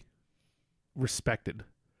be respected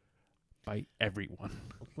by everyone.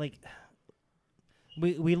 Like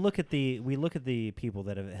we look at the people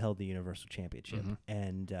that have held the Universal Championship,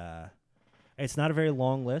 and it's not a very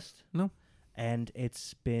long list. No. And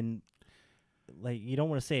it's been like, you don't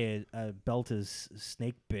want to say a belt is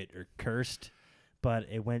snake bit or cursed, but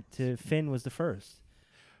it went to Finn was the first.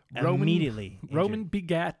 Immediately Roman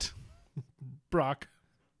begat Brock,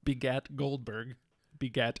 begat Goldberg,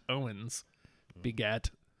 begat Owens. begat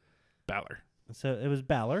Balor. So it was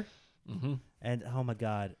Balor. Mm-hmm. And oh my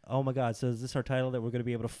god. So is this our title that we're going to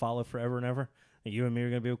be able to follow forever and ever? And you and me are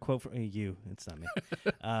going to be able to quote for you. It's not me.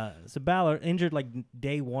 So Balor injured like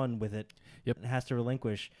day one with it. Yep. And has to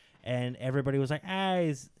relinquish. And everybody was like,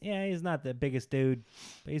 he's not the biggest dude,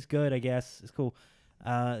 but he's good, I guess. It's cool.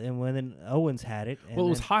 And when then Owens had it. And Well, it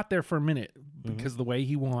was then- hot there for a minute because of the way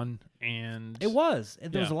he won, and It was.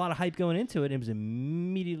 And there was a Yeah. lot of hype going into it. It was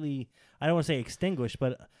immediately, I don't want to say extinguished,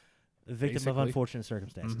 but a victim of Basically. unfortunate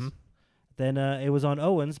circumstances. Mhm. Then it was on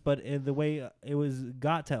Owens, but the way it was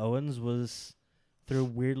got to Owens was through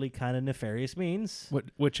weirdly kind of nefarious means.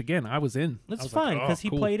 which again I was in. I That's was like, fine "Oh, because he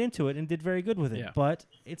cool." played into it and did very good with it. Yeah. But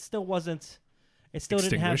it still wasn't. It still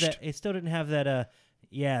didn't have that. Extinguished. It still didn't have that.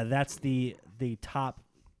 Yeah, that's the top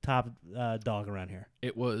dog around here.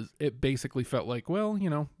 It basically felt like, well,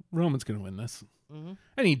 Roman's going to win this, Mm-hmm.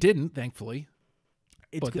 and he didn't, thankfully.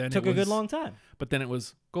 It But then took it a good was- long time. But then it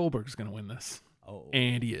was Goldberg's going to win this, Oh,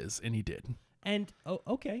 and he is, and he did,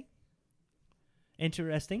 okay.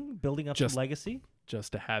 Interesting, building up Just- some legacy.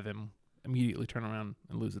 just to have him immediately turn around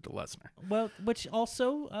and lose it to Lesnar. Well, which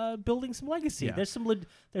also building some legacy. Yeah. There's some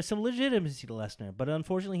legitimacy to Lesnar, but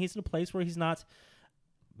unfortunately, he's in a place where he's not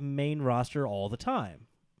main roster all the time.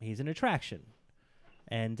 He's an attraction,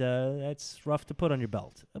 and that's rough to put on your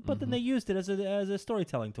belt. But then they used it as a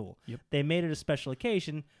storytelling tool. Yep. They made it a special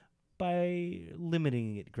occasion by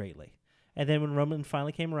limiting it greatly. And then when Roman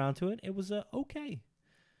finally came around to it, it was okay.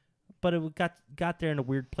 But it got there in a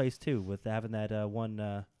weird place too, with having that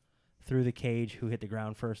one through the cage who hit the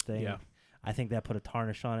ground first thing. Yeah. I think that put a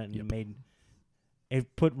tarnish on it and Yep.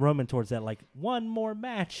 it put Roman towards that like one more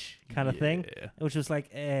match kind of thing, Yeah. which was like,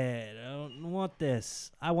 I don't want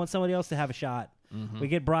this. I want somebody else to have a shot. Mhm. We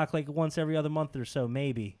get Brock like once every other month or so,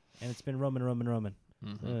 maybe, and it's been Roman.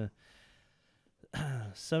 Mhm.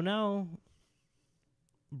 So now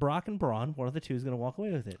Brock and Braun, one of the two, is going to walk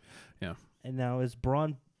away with it. Yeah. And now is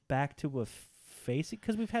Braun back to a face?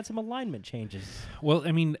 Because we've had some alignment changes. Well,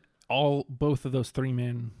 I mean, both of those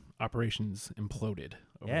 3-man operations imploded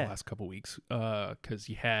over Yeah. the last couple weeks because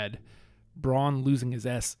you had Braun losing his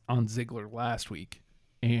S on Ziggler last week,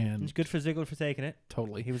 and It's good for Ziggler for taking it.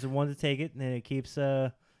 totally. He was the one to take it, and then it keeps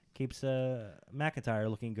McIntyre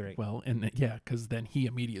looking great. Well, and because then he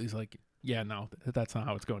immediately is like, yeah, no, that's not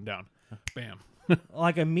how it's going down. Bam.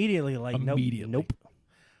 Like immediately, like Immediately. nope.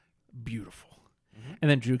 Beautiful.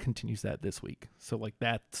 And then Drew continues that this week. So, like,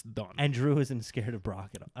 that's done. And Drew isn't scared of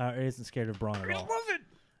Brock at all. Isn't scared of Braun at I all. love it.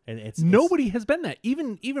 And it's Nobody has been that.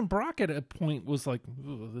 Even Brock at a point was like,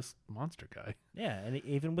 ooh, this monster guy. Yeah, and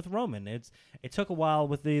even with Roman, it took a while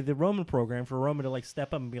with the Roman program for Roman to like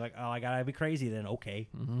step up and be like, oh, I gotta be crazy. Then okay,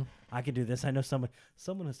 I can do this. I know someone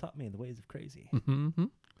has taught me the ways of crazy. Mm-hmm.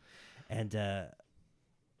 And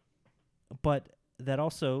but that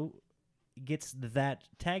also gets that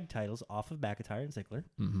tag titles off of McIntyre and Ziggler.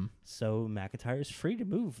 Mm-hmm. So McIntyre is free to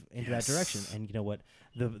move into that direction. Yes. And you know what?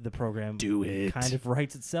 The program Do it. kind of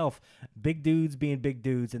writes itself. Big dudes being big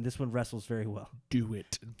dudes, and this one wrestles very well. Do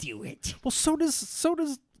it. Do it. Well, so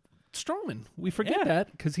does Strowman. We forget Yeah.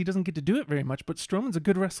 that because he doesn't get to do it very much. But Strowman's a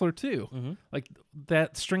good wrestler too. Mm-hmm. Like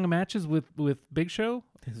that string of matches with Big Show,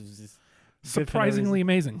 This was just surprisingly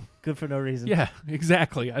amazing. good for no reason. Yeah,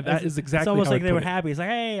 exactly. That is exactly. It's almost how like I'd they were put it. happy. It's like,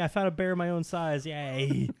 hey, I found a bear my own size.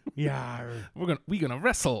 Yay. Yeah. We're gonna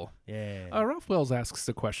wrestle. Yeah. Ralph Wells asks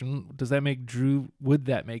the question: would that make Drew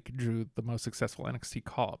the most successful NXT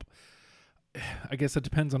call-up? I guess it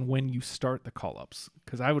depends on when you start the call-ups.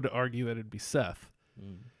 Because I would argue that it'd be Seth.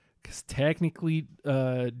 Because technically,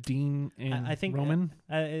 Dean and I think Roman.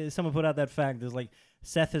 someone put out that fact. There's like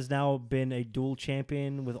Seth has now been a dual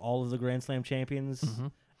champion with all of the Grand Slam champions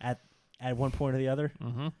at one point or the other.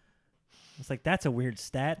 Mm-hmm. It's like that's a weird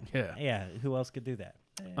stat. Yeah. Yeah. Who else could do that?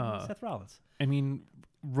 Seth Rollins. I mean,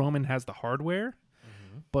 Roman has the hardware,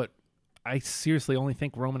 but I seriously only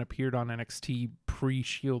think Roman appeared on NXT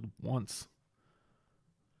pre-Shield once.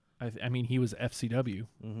 I mean, he was FCW,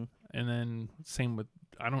 and then same with.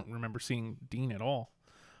 I don't remember seeing Dean at all.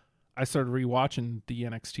 I started rewatching the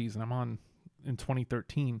NXTs, and I'm on in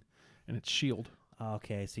 2013, and it's Shield.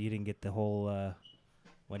 Okay, so you didn't get the whole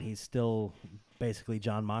when he's still basically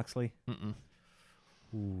John Moxley. Mm-mm.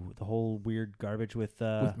 Ooh, the whole weird garbage with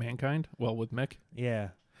With Mankind, well, with Mick, yeah,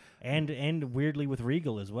 and weirdly with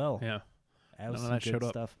Regal as well. yeah, That was None some of that good showed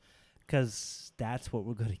up. stuff. Because that's what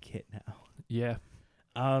we're gonna get now. yeah,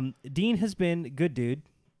 Dean has been good dude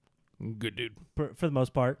good dude. for the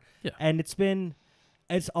most part. Yeah. And it's been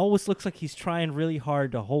it always looks like he's trying really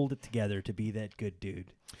hard to hold it together to be that good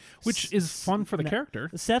dude. Which is fun for the character.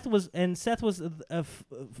 Seth was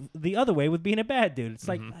the other way with being a bad dude. It's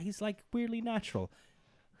like he's like weirdly natural.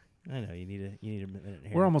 I know you need a minute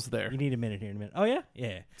here. We're almost there. You need a minute here in a minute. Oh yeah,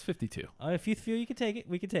 yeah. It's 52. If you feel you can take it,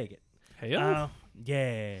 we can take it. Hey,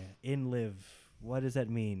 Yeah, in live. What does that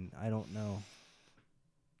mean? I don't know.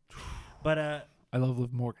 But I love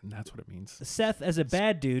Liv Morgan. That's what it means. Seth as a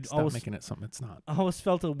bad dude Stop making it something it's not. always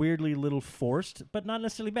felt a weirdly little forced, but not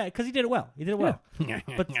necessarily bad because he did it well. He did it well.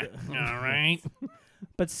 But All right.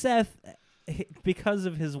 But Seth, because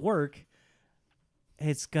of his work,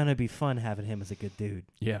 it's gonna be fun having him as a good dude.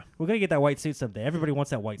 Yeah. We're gonna get that white suit someday. Everybody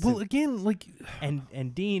wants that white Well, suit. again, like,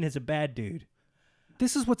 And Dean is a bad dude.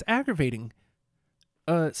 this is what's aggravating.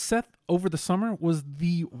 Seth over the summer was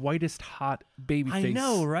the whitest hot baby I face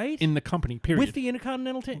know, right? in the company, period. With the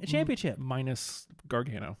Intercontinental Championship. Minus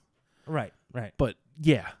Gargano. Right. But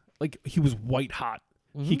yeah, like he was white hot.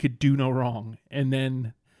 He could do no wrong. And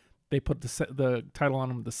then they put the title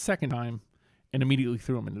on him the second time and immediately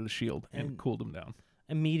threw him into the Shield and cooled him down.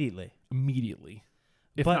 Immediately.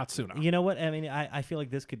 If But not sooner. You know what? I mean, I feel like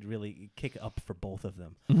this could really kick up for both of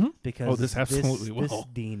them. Because Oh, this absolutely this will.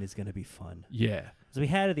 Dean is going to be fun. Yeah. So we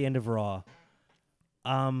had at the end of Raw,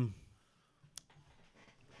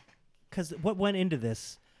 because what went into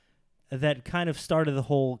this that kind of started the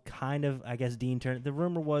whole kind of, I guess, Dean turn. The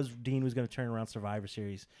rumor was Dean was going to turn around Survivor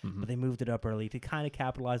Series, but they moved it up early to kind of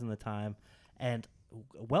capitalize on the time. And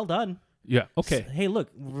well done. Yeah. Okay. Hey, look,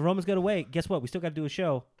 Roman's got away. Guess what? We still got to do a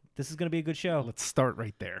show. This is going to be a good show. Let's start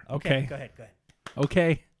right there. Okay. Go ahead.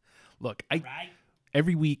 Okay. Look, Right.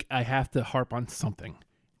 every week I have to harp on something.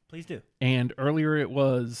 Please do. And earlier it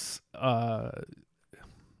was, I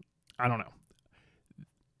don't know.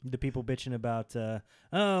 The people bitching about,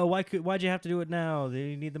 why'd you have to do it now?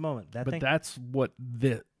 They need the moment. That But thing. that's what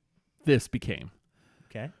this became.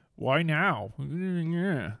 Okay. Why now?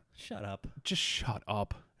 Yeah. Shut up. Just shut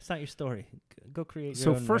up. It's not your story. Go create your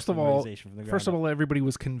So own first of wrestling all, organization from the ground up. everybody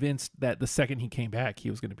was convinced that the second he came back, he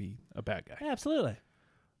was going to be a bad guy. Yeah, absolutely.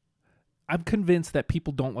 I'm convinced that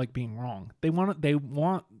people don't like being wrong. They want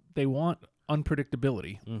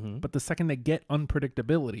unpredictability. Mm-hmm. But the second they get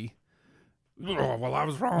unpredictability, oh, well, I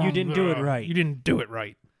was wrong. You didn't do it right. You didn't do it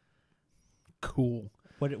right. Cool.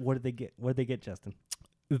 What did they get? What did they get, Justin?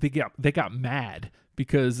 They got mad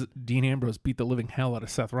because Dean Ambrose beat the living hell out of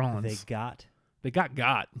Seth Rollins. They got.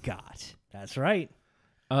 That's right.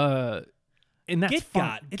 And that's Get fun.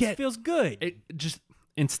 got. It feels good. It just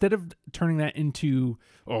instead of turning that into,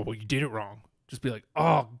 oh well, you did it wrong. Just be like,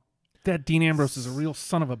 oh, that Dean Ambrose is a real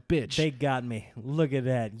son of a bitch. They got me. Look at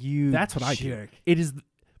that. You. That's what jerk. I do. It is.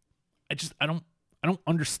 I don't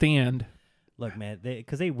understand. Look, man,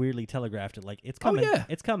 because they weirdly telegraphed it. Like it's coming. Oh, yeah.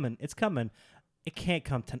 It's coming. It's coming. It can't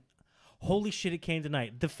come to. Holy shit! It came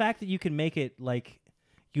tonight. The fact that you can make it like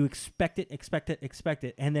you expect it,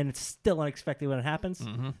 and then it's still unexpected when it happens.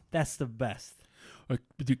 That's the best.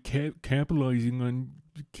 Capitalizing on.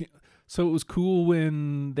 So it was cool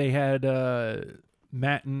when they had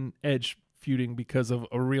Matt and Edge feuding because of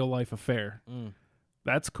a real life affair.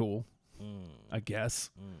 That's cool, I guess.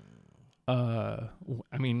 I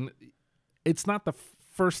mean, it's not the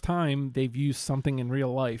first time they've used something in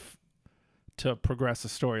real life to progress a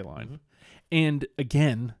storyline. And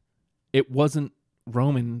again, it wasn't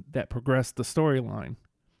Roman that progressed the storyline.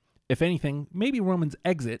 If anything, maybe Roman's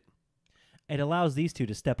exit. It allows these two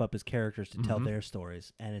to step up as characters to tell their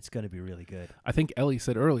stories, and it's going to be really good. I think Ellie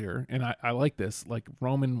said earlier, and I like this, like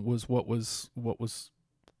Roman was what was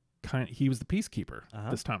kind of, he was the peacekeeper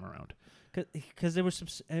this time around. Because there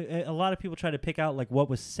was a lot of people trying to pick out like what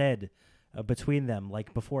was said between them,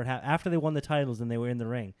 like before after they won the titles and they were in the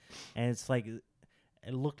ring, and it's like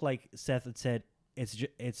it looked like Seth had said it's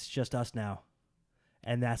just us now,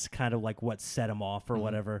 and that's kind of like what set him off or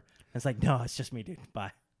whatever. And it's like, no, it's just me, dude.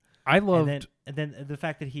 Bye. I loved, and then the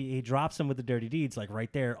fact that he drops him with the dirty deeds, like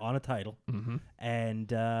right there on a title, and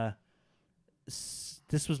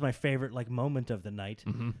this was my favorite like moment of the night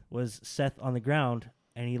was Seth on the ground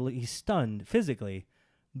and he's stunned physically,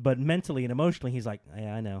 but mentally and emotionally he's like,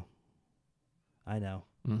 yeah, I know,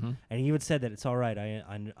 and he even said that it's all right,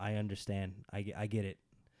 I understand, I get it,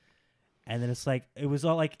 and then it's like it was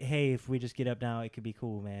all like, hey, if we just get up now, it could be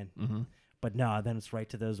cool, man, but no, then it's right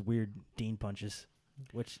to those weird Dean punches,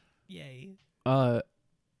 which. Yay. I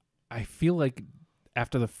feel like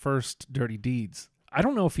after the first Dirty Deeds, I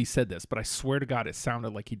don't know if he said this, but I swear to God, it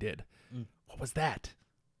sounded like he did. What was that?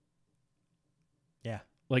 Yeah.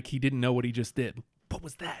 Like he didn't know what he just did. What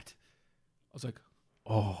was that? I was like,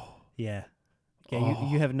 oh. Yeah. Yeah,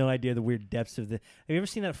 you have no idea the weird depths of the. Have you ever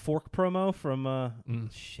seen that Fork promo from?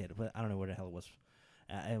 Shit, I don't know where the hell it was.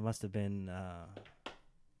 It must have been.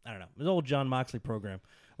 I don't know. It was an old John Moxley program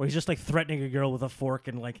where he's just like threatening a girl with a fork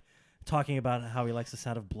and like talking about how he likes the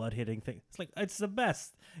sound of blood hitting things. It's like it's the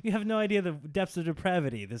best. You have no idea the depths of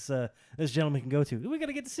depravity this gentleman can go to. We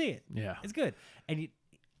gotta get to see it. Yeah. It's good. And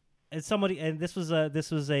this was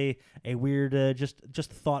a weird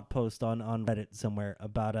just thought post on Reddit somewhere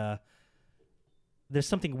about there's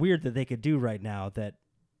something weird that they could do right now that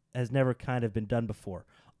has never kind of been done before.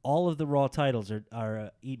 All of the Raw titles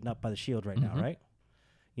are eaten up by the Shield right now, right?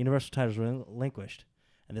 Universal titles were relinquished.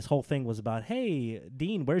 And this whole thing was about, hey,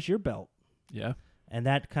 Dean, where's your belt? Yeah. And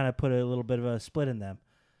that kind of put a little bit of a split in them.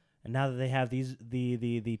 And now that they have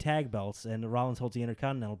the tag belts and Rollins holds the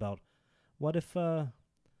Intercontinental belt, what if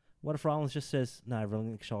Rollins just says, "No, I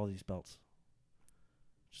relinquish all these belts,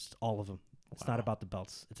 just all of them. It's not about the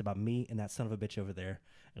belts. It's about me and that son of a bitch over there,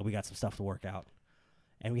 and we got some stuff to work out.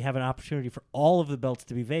 And we have an opportunity for all of the belts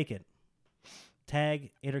to be vacant.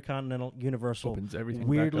 Tag, Intercontinental, Universal, Opens everything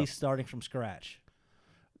weirdly back up. starting from scratch.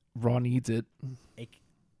 Raw needs it.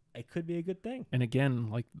 It could be a good thing. And again,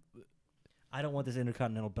 like, I don't want this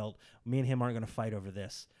Intercontinental belt. Me and him aren't going to fight over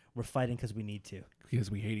this. We're fighting because we need to.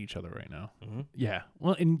 because we hate each other right now. Mm-hmm. Yeah.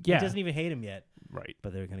 Well, and yeah. He doesn't even hate him yet. Right.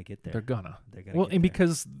 But they're going to get there. They're gonna. They're gonna Well, get and there.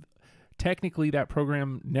 because technically that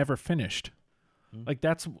program never finished. Mm-hmm. Like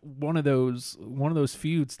that's one of those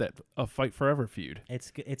feuds that a fight forever feud.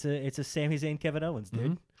 It's a Sami Zayn Kevin Owens, dude.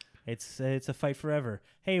 Mm-hmm. It's a fight forever.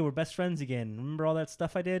 Hey, we're best friends again. Remember all that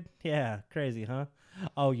stuff I did? Yeah, crazy, huh?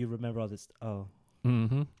 Oh, you remember all this? Oh,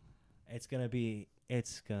 Mm-hmm. it's gonna be.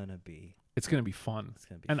 It's gonna be fun. It's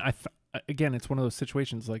gonna be. And again, it's one of those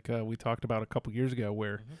situations like we talked about a couple years ago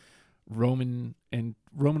where Mm-hmm.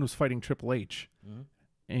 Roman was fighting Triple H. Mhm.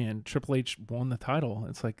 And Triple H won the title.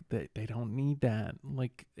 It's like they don't need that.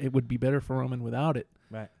 Like it would be better for Roman without it.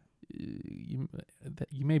 Right. You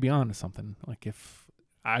may be on to something. Like if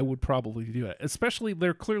I would probably do it, especially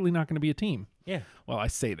they're clearly not going to be a team. Yeah. Well, I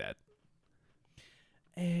say that.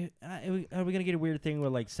 Are we gonna get a weird thing where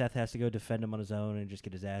like Seth has to go defend him on his own and just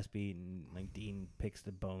get his ass beat, and like Dean picks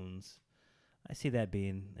the bones? I see that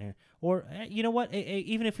being there. Or you know what?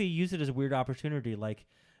 Even if we use it as a weird opportunity, like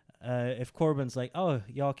if Corbin's like, "Oh,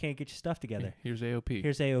 y'all can't get your stuff together. Here's AOP.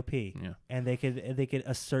 Here's AOP," Yeah. and they could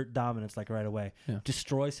assert dominance like right away, Yeah.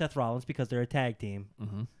 destroy Seth Rollins because they're a tag team,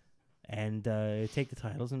 Mm-hmm. and take the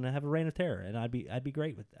titles and have a reign of terror. And I'd be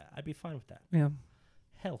great with that. I'd be fine with that. Yeah.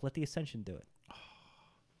 Hell, let the Ascension do it.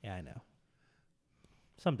 Yeah, I know.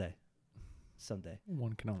 Someday.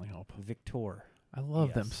 One can only hope. Victor. I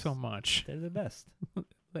love them Yes. so much. They're the best.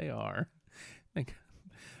 They are.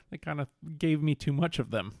 They kind of gave me too much of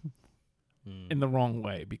them in the wrong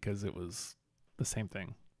way because it was the same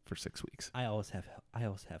thing for 6 weeks. I always have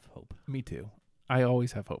hope. Me too. I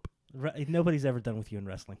always have hope. Nobody's ever done with you in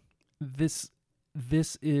wrestling. This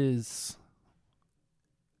is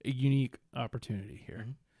a unique opportunity here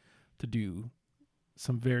Mhm. to do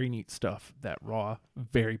some very neat stuff that Raw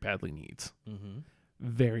very badly needs. Mm-hmm.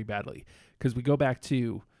 Very badly. Because we go back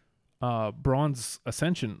to Braun's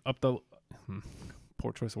ascension up the...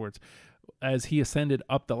 poor choice of words. As he ascended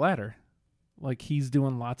up the ladder, like he's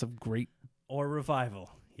doing lots of great... Or Revival.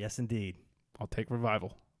 Yes, indeed. I'll take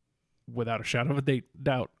Revival. Without a shadow of a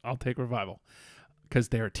doubt, I'll take Revival. Because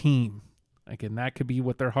they're a team. Like, and that could be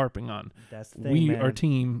what they're harping on. That's the thing, We man. are a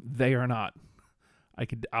team. They are not.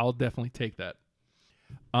 I'll definitely take that.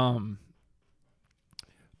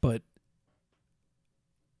 But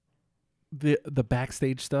the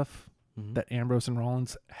backstage stuff Mhm. that Ambrose and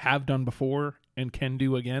Rollins have done before and can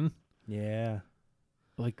do again, Yeah.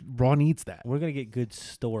 like Raw needs that. We're gonna get good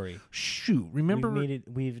story. Shoot, remember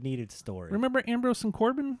We've needed story. remember Ambrose and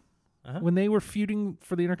Corbin Uh-huh. when they were feuding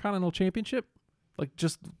for the Intercontinental Championship? Like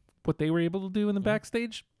just what they were able to do in the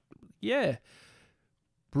backstage? Yeah.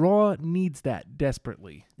 Raw needs that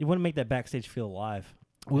desperately. You want to make that backstage feel alive.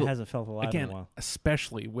 Well, it hasn't felt alive in a Again, while.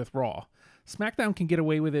 especially with Raw. SmackDown can get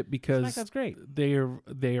away with it because SmackDown's great. they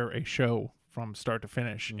are a show from start to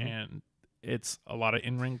finish, Mhm. and it's a lot of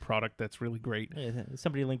in-ring product that's really great. Yeah,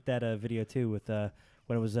 somebody linked that video too with when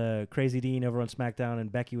it was Crazy Dean over on SmackDown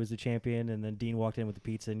and Becky was the champion, and then Dean walked in with the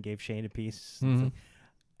pizza and gave Shane a piece. Mhm.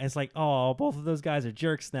 It's like, oh, both of those guys are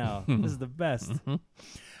jerks now. This is the best. Mhm.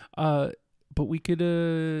 But we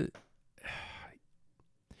could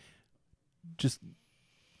just.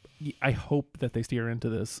 I hope that they steer into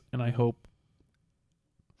this, and I hope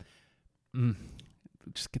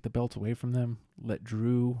just get the belts away from them. Let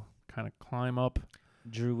Drew kind of climb up.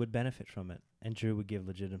 Drew would benefit from it, and Drew would give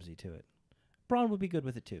legitimacy to it. Braun would be good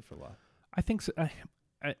with it too for a while. I think so.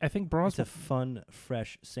 I think Bras It's a fun,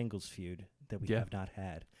 fresh singles feud that we Yeah. have not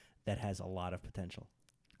had that has a lot of potential.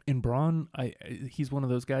 in Braun, he's one of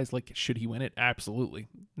those guys. Like, should he win it? Absolutely.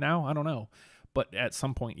 Now, I don't know, but at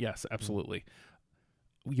some point, yes, absolutely.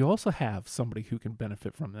 You also have somebody who can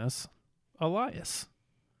benefit from this, Elias.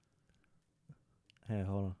 Hey,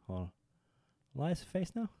 hold on. Elias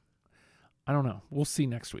face now? I don't know. We'll see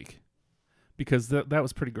next week because that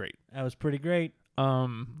was pretty great. That was pretty great.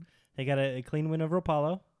 They got a clean win over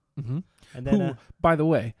Apollo. Mm-hmm. And then, Who, by the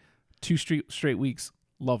way, 2 straight weeks,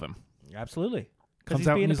 love him. absolutely. Because Comes he's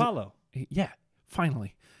out being and he's- Apollo. Yeah,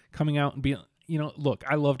 finally coming out and being. Look,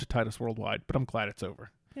 I loved Titus Worldwide, but I'm glad it's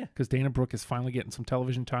over. Yeah. Because Dana Brooke is finally getting some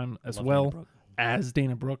television time as Love well Dana Brooke. as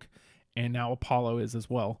Dana Brooke, and now Apollo is as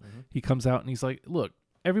well. Mm-hmm. He comes out and he's like, "Look,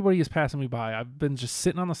 everybody is passing me by. I've been just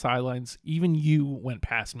sitting on the sidelines. Even you went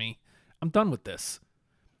past me. I'm done with this.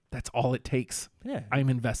 That's all it takes. Yeah. I'm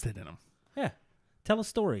invested in him." Yeah. Tell a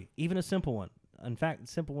story, even a simple one. In fact,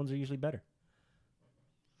 simple ones are usually better.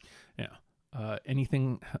 Yeah.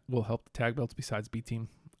 Anything will help the tag belts besides B Team.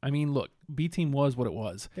 I mean, look, B Team was what it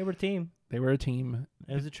was. They were a team. They were a team.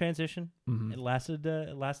 It was a transition. Mhm. It lasted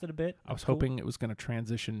a bit. I was Cool. hoping it was going to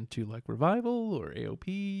transition to like Revival or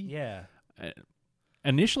AOP. Yeah.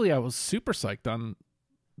 Initially, I was super psyched on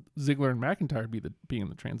Ziggler and McIntyre being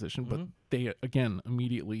the transition, but Mhm. they again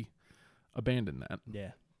immediately abandoned that.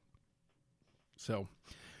 Yeah. So,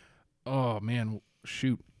 oh man,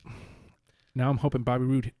 shoot. Now I'm hoping Bobby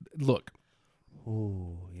Roode. Look,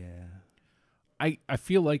 Ooh, yeah. I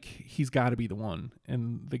feel like he's got to be the one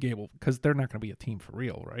in the Gable because they're not going to be a team for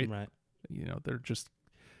real, right? Right.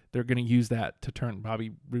 They're going to use that to turn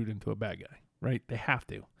Bobby Roode into a bad guy, right? They have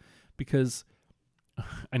to, because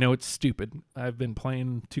I know it's stupid. I've been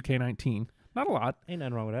playing 2K19, not a lot. Ain't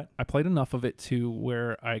nothing wrong with that. I played enough of it to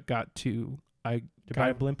where I got to Did you buy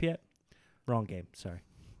a blimp yet? Wrong game. Sorry.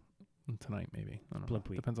 tonight maybe. I don't Blimp know.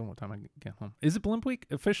 week. Depends on what time I get home. Is it Blimp Week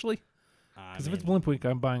officially? Because if it's mean, Blimp Week,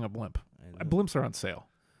 I'm buying a blimp. I know. Blimps are on sale.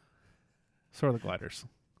 So are the gliders.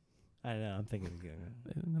 I know. I'm thinking.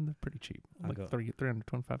 And they're pretty cheap. I'll Like go.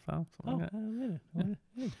 325 something Oh, like that.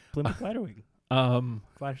 hey, blimp and glider week. Um,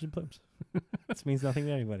 Gliders and blimps. This means nothing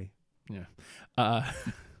to anybody. what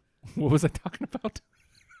was I talking about?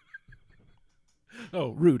 Oh,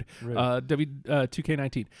 Rude. Rude.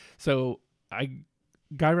 2K19. So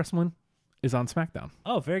Guy Wrestling is on SmackDown.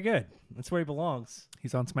 Oh, very good. That's where he belongs.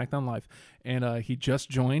 He's on SmackDown Live, and he just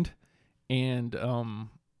joined, and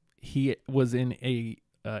he was in a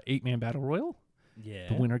 8-man battle royal. Yeah.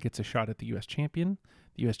 The winner gets a shot at the U.S. champion.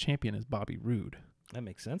 The U.S. champion is Bobby Roode. That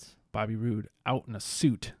makes sense. Bobby Roode out in a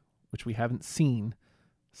suit, which we haven't seen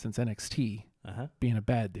since NXT, Uh-huh. being a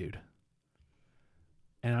bad dude.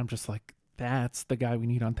 And I'm just like, that's the guy we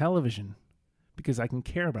need on television, because I can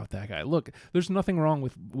care about that guy. Look, there's nothing wrong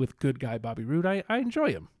with good guy Bobby Roode. I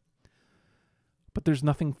enjoy him. But there's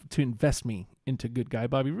nothing to invest me into good guy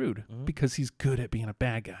Bobby Roode, because he's good at being a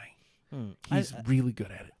bad guy. He's really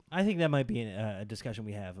good at it. I think that might be a discussion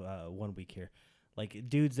we have 1 week here. Like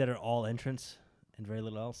dudes that are all entrance and very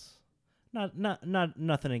little else. Not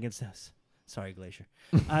nothing against us. Sorry, Glacier.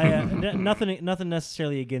 Nothing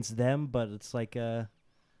necessarily against them, but it's like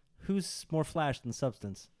who's more Flash than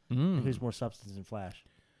Substance? And who's more Substance than Flash?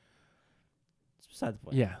 It's beside the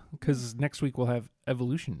point. Yeah, because next week we'll have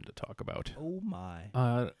Evolution to talk about. Oh my.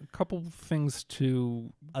 A couple things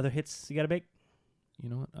to, Other hits you got to make? you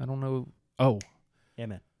know what? I don't know. Oh, Yeah,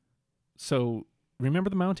 man. so remember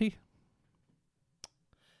the Mountie?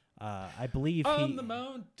 I believe I'm the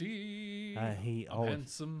Mountie. he I'm always-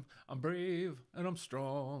 handsome, I'm brave, and I'm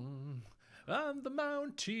strong. I'm the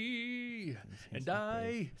Mountie, and handsome, I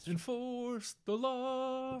brave, enforce the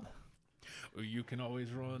law. You can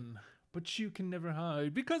always run, but you can never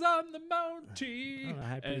hide, because I'm the Mountie, I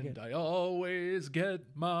hide pretty and good. I always get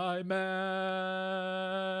my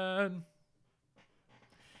man.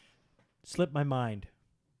 Slipped my mind.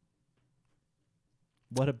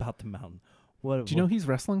 What about the mountain? What? Do you know he's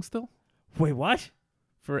wrestling still Wait, what?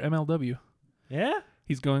 for MLW? Yeah,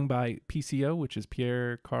 He's going by PCO, which is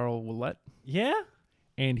Pierre Carl Ouellet, yeah.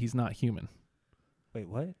 and he's not human. Wait,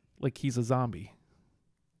 what? Like, he's a zombie.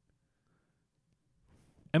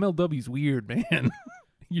 MLW's weird, man.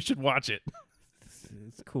 You should watch it.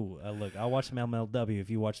 It's cool. Look, I'll watch some MLW if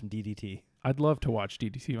you watch some DDT. I'd love to watch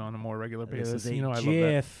DDT on a more regular There basis. was a You know, I love that.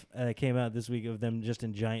 GIF that came out this week of them just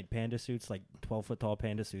in giant panda suits, like 12-foot tall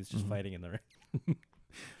panda suits, just fighting in the ring.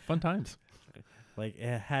 Fun times. Like,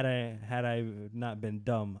 had I not been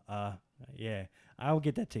dumb, yeah, I'll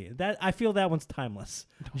get that to you. That I feel that one's timeless.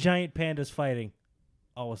 Giant pandas fighting,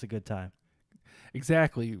 always a good time.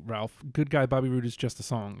 Exactly, Ralph. Good guy Bobby Roode is just a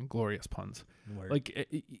song. Glorious puns. Word. Like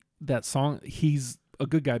that song, he's a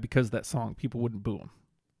good guy because of that song. People wouldn't boo him.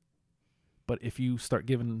 But if you start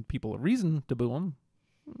giving people a reason to boo him,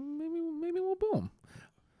 maybe we'll boo him.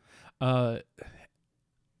 I'm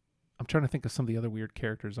trying to think of some of the other weird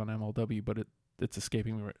characters on MLW, but it's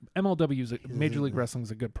escaping me. MLW is Major League Wrestling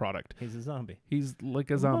is a good product. He's a zombie. He's like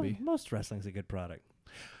a zombie. Most wrestling's a good product.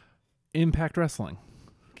 Impact Wrestling.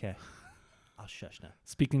 Okay. I'll shush now.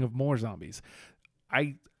 Speaking of more zombies,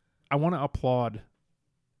 I want to applaud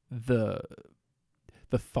the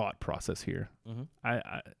thought process here. Mm-hmm.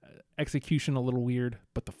 I execution a little weird,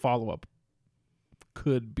 but the follow up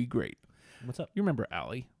could be great. What's up? You remember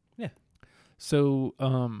Allie? Yeah. So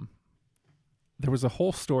there was a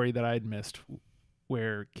whole story that I had missed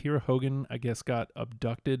where Kira Hogan, I guess, got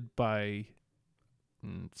abducted by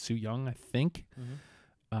Su Yung, I think.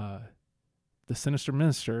 Mm-hmm. The Sinister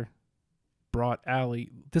Minister brought Allie.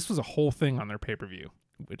 This was a whole thing on their pay-per-view,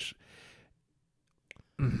 which...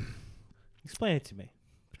 Explain it to me.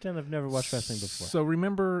 Pretend I've never watched wrestling before. So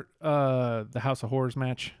remember the House of Horrors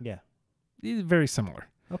match? Yeah. Very similar.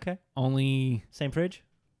 Okay. Only Same fridge?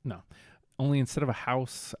 instead of a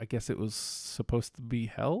house, I guess it was supposed to be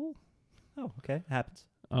hell. Oh, okay. Happens.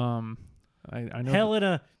 I know Hell in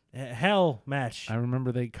a hell match. I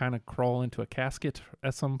remember they kind of crawl into a casket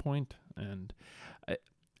at some point, and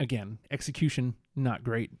again, execution not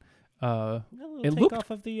great. A it little looked- takeoff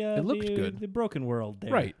of the it looked the, good. The broken world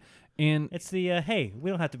there. Right, and It's the hey, we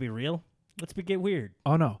don't have to be real. Let's get weird.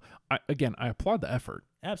 oh no, I applaud the effort.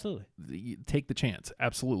 Absolutely. Take the chance,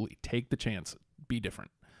 absolutely take the chance. Be different.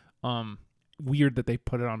 Weird that they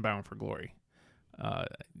put it on Bound for Glory.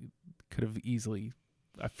 Could have easily,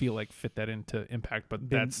 I feel like, fit that into Impact, but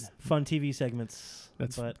Been that's fun TV segments.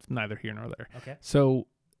 that's but neither here nor there. okay. So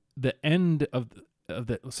the end of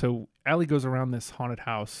so Allie goes around this haunted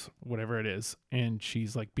house, whatever it is, and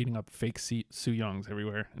she's like beating up fake Su Youngs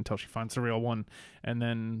everywhere until she finds the real one, and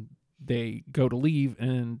then they go to leave,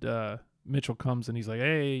 and Mitchell comes and he's like,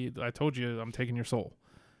 "Hey, I told you I'm taking your soul."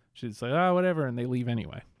 She's like, "Ah, whatever," and they leave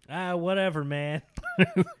anyway. Whatever, man.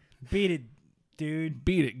 Beat it, dude.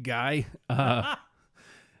 Beat it, guy.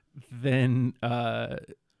 Then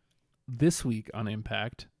this week on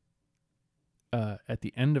Impact, at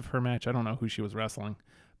the end of her match, I don't know who she was wrestling,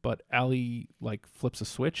 but Allie like flips a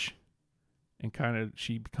switch and kind of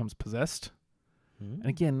she becomes possessed. And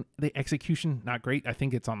again, the execution not great. I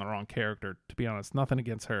think it's on the wrong character, to be honest. Nothing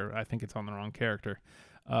against her. I think it's on the wrong character.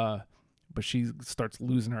 But she starts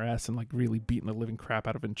losing her ass and like really beating the living crap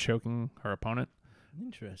out of and choking her opponent.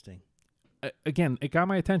 Interesting. Again, it got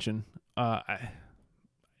my attention. I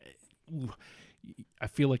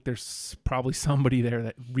feel like there's probably somebody there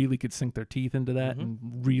that really could sink their teeth into that and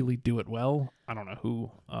really do it well. I don't know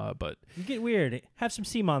who, but You get weird. Have some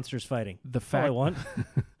sea monsters fighting. the That's all I fact want.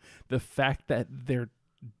 the fact that they're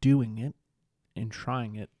doing it and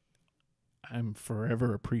trying it, I'm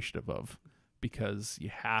forever appreciative of, because you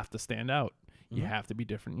have to stand out. You have to be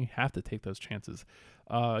different. You have to take those chances.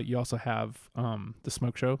 You also have the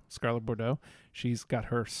Smoke Show, Scarlett Bordeaux. She's got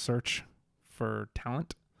her search for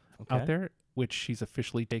talent out there, which she's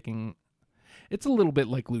officially taking. It's a little bit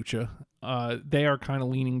like Lucha. They are kind of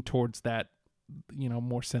leaning towards that,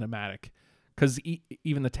 more cinematic. Because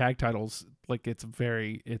even the tag titles, like it's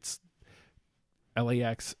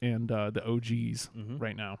LAX and the OGs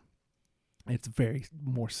right now. It's very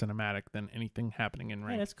more cinematic than anything happening in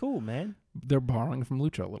ring. Hey, that's cool, man. They're borrowing from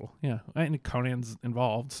Lucha a little, yeah. And Conan's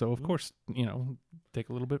involved, so of course, take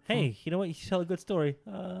a little bit. Hey, you know what? You tell a good story.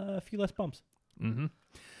 A few less bumps.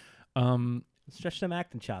 Stretch them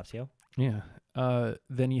acting chops, yo. Yeah.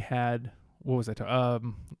 Then you had, what was that?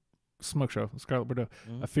 Smoke Show, Scarlett Bordeaux,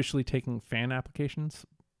 officially taking fan applications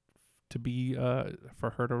to be for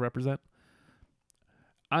her to represent.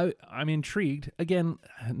 I'm intrigued. Again,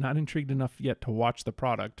 not intrigued enough yet to watch the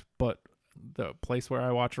product, but the place where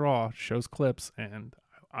I watch Raw shows clips, and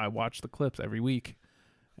I watch the clips every week,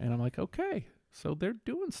 and I'm like, okay, so they're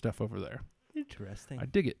doing stuff over there. Interesting. I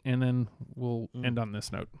dig it. And then we'll end on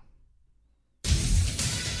this note.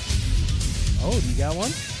 Oh, you got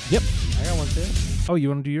one? Yep. I got one too. Oh, you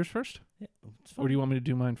want to do yours first? Yeah, it's fine. Or do you want me to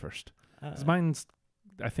do mine first? 'Cause mine's,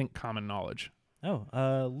 I think, common knowledge. Oh,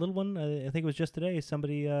 little one. I think it was just today.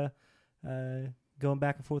 Somebody going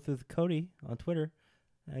back and forth with Cody on Twitter.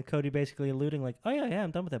 Cody basically alluding like, "Oh yeah, I'm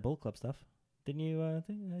done with that Bullet Club stuff. Didn't you?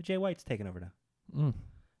 Jay White's taking over now."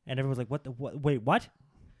 And everyone's like, "What? Wait, what?"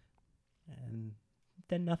 And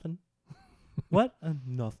then nothing. What?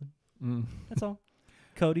 Nothing. That's all.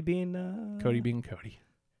 Cody being Cody being Cody.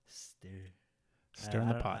 Stirring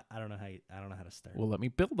the pot. I don't know how to start. Well, let me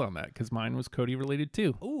build on that because mine was Cody related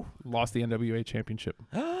too. Ooh. Lost the NWA championship.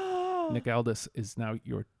 Nick Aldis is now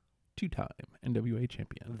your 2-time NWA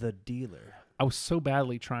champion. The dealer. I was so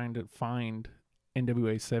badly trying to find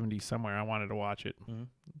NWA 70 somewhere. I wanted to watch it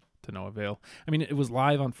to no avail. I mean, it was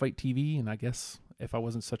live on Fight TV, and I guess if I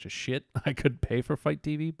wasn't such a shit, I could pay for Fight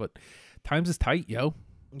TV, but times is tight, yo.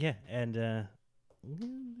 Yeah, and they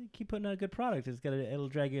keep putting out a good product. It'll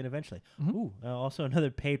drag you in eventually. Ooh, also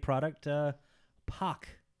another paid product, Pac.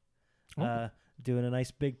 Doing a nice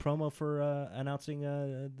big promo for announcing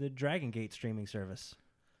the Dragon Gate streaming service.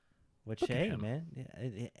 Which, Look at hey, him. man,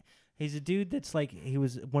 he's a dude that's like, he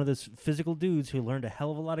was one of those physical dudes who learned a hell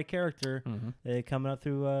of a lot of character coming up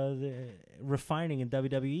through the refining in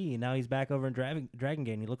WWE. And now he's back over in Dragon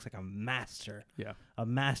Gate, and he looks like a master. Yeah. A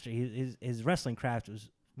master. His wrestling craft was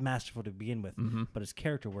masterful to begin with, but his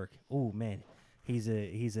character work, oh, man, he's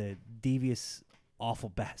a devious, awful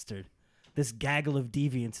bastard. This gaggle of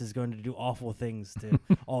deviants is going to do awful things to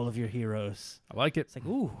all of your heroes. I like it. It's like,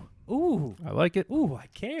 ooh, I like it. ooh, I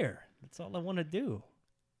care. That's all I want to do.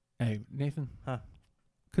 Hey, Nathan. Huh?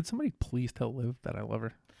 Could somebody please tell Liv that I love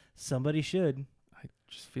her? Somebody should. I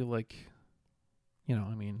just feel like,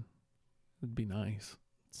 I mean, it'd be nice.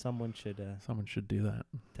 Someone should Someone should do that.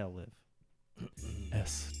 tell Liv.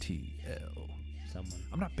 STL. Someone.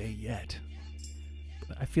 I'm not Bay yet.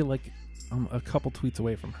 But I feel like I'm a couple tweets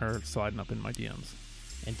away from her sliding up in my DMs.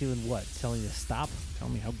 And doing what? Telling you to stop?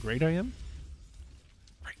 Telling me how great I am?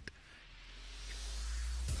 Right.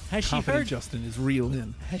 Has she Confident heard? Justin is real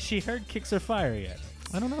in. Has she heard Kicks Are Fire yet?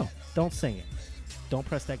 I don't know. Don't sing it. Don't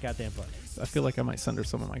press that goddamn button. I feel like I might send her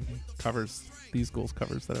some of my covers, these goals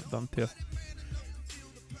covers that I've done too.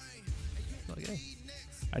 Like, hey,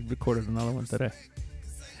 I recorded another one today.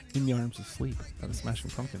 In the Arms of Sleep by the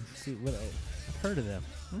Smashing Pumpkins. See, I've heard of them.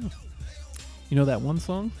 You know that one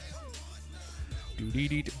song?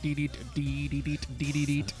 Bitch.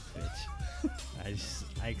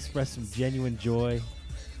 I expressed some genuine joy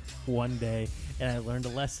one day, and I learned a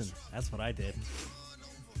lesson. That's what I did.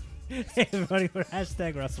 Hey, everybody, we're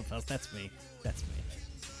hashtag WrestlePals. That's me.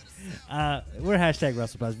 We're hashtag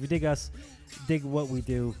WrestlePals. If you dig us, dig what we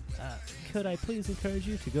do, could I please encourage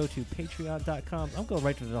you to go to patreon.com. I'm going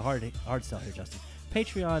right to the hard sell here, Justin.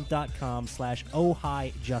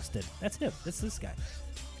 Patreon.com/OhiJustin. That's him. That's this guy.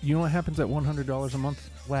 You know what happens at $100 a month?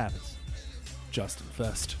 What happens? Justin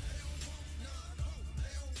Fest.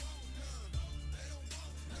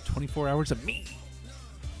 24 hours of me.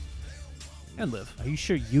 And Liv. Are you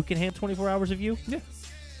sure you can handle 24 hours of you? Yeah.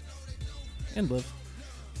 And Liv.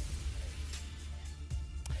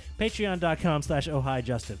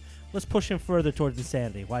 Patreon.com/OhiJustin. Let's push him further towards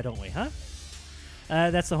insanity. Why don't we, huh?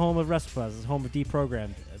 That's the home of WrestlePals. It's the home of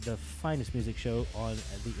Deprogrammed, the finest music show on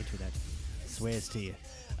the internet. Swears to you.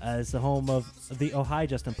 It's the home of the Ohio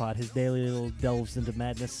Justin Pod, his daily little delves into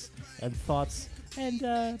madness and thoughts and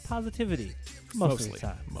positivity. Most of the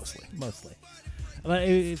time. Mostly. But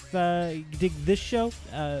if you dig this show,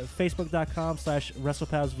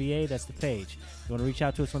 Facebook.com/WrestlePalsVA, that's the page. You want to reach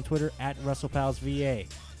out to us on Twitter @WrestlePalsVA.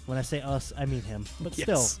 When I say us, I mean him. But Yes.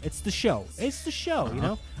 still, it's the show. It's the show, you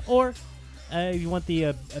know? Or if you want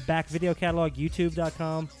the back video catalog,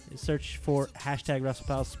 YouTube.com. Search for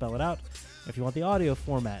 #WrestlePals, spell it out. If you want the audio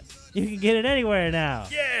format, you can get it anywhere now.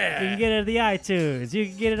 Yeah. You can get it at the iTunes. You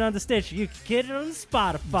can get it on the Stitcher. You can get it on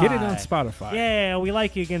Spotify. Get it on Spotify. Yeah, we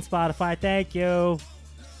like you again, Spotify. Thank you.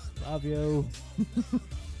 Love you.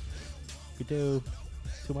 We do.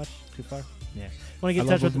 Too much? Too far? Yeah. Want to get in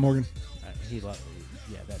touch with Morgan. yeah,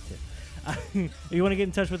 that too. If you want to get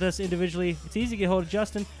in touch with us individually, it's easy to get hold of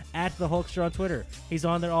Justin @the Hulkster on Twitter. He's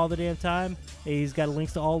on there all the damn time. He's got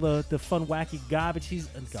links to all the fun, wacky garbage.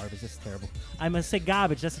 Garbage, that's terrible. I must say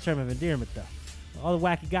garbage. That's a term of endearment, though. All the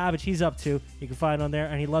wacky garbage he's up to, you can find on there,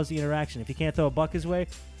 and he loves the interaction. If you can't throw a buck his way,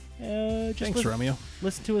 just Thanks, Romeo.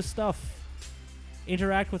 listen to his stuff.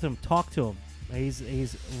 Interact with him. Talk to him. He's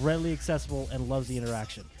readily accessible and loves the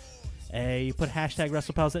interaction. You put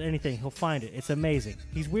 #WrestlePals at anything, he'll find it. It's amazing.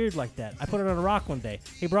 He's weird like that. I put it on a rock one day.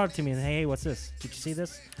 He brought it to me and hey, what's this? Did you see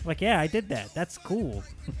this? I'm like, yeah, I did that. That's cool.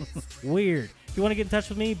 Weird. If you want to get in touch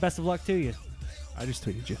with me, best of luck to you. I just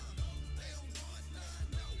tweeted you.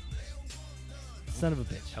 Son of a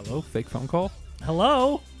bitch. Hello, fake phone call.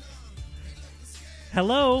 Hello?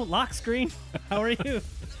 Hello, lock screen. How are you?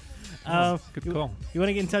 Good call. You want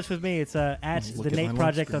to get in touch with me? It's at Look the at my Nate lock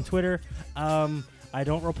Project screen. on Twitter. I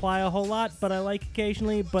don't reply a whole lot, but I like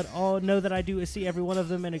occasionally. But know that I do see every one of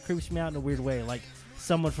them, and it creeps me out in a weird way. Like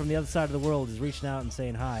someone from the other side of the world is reaching out and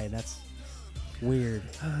saying hi, and that's weird.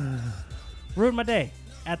 Ruined my day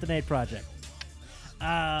at the Nate Project.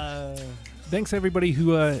 Thanks everybody who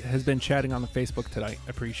has been chatting on the Facebook tonight. I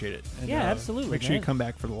appreciate it. And, Yeah, absolutely, Make sure you man. come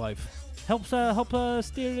back for the live. Help steer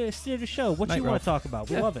the show. What Night, you want Ralph. to talk about?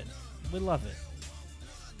 We Yeah. love it. We love it.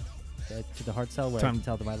 To the hard sell where I Time- can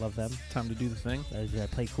tell them I love them. Time to do the thing. I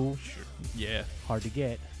play cool. Sure. Yeah. Hard to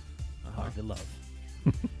get. Uh-huh. Hard to love.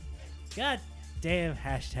 God damn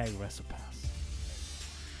hashtag WrestlePass.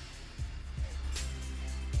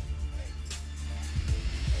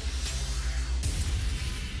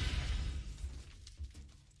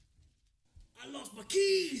 I lost my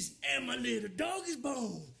keys and my little doggy's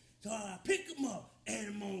bone. So I pick him up and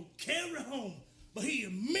I'm gonna carry home. But he a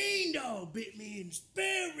mean dog, bit me in the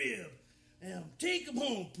spare rib. And I'm take him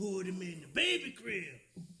home, put him in the baby crib.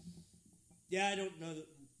 Yeah, I don't know the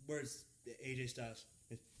words, AJ Styles.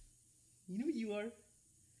 You know what you are?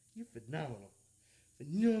 You're phenomenal.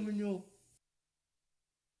 Phenomenal.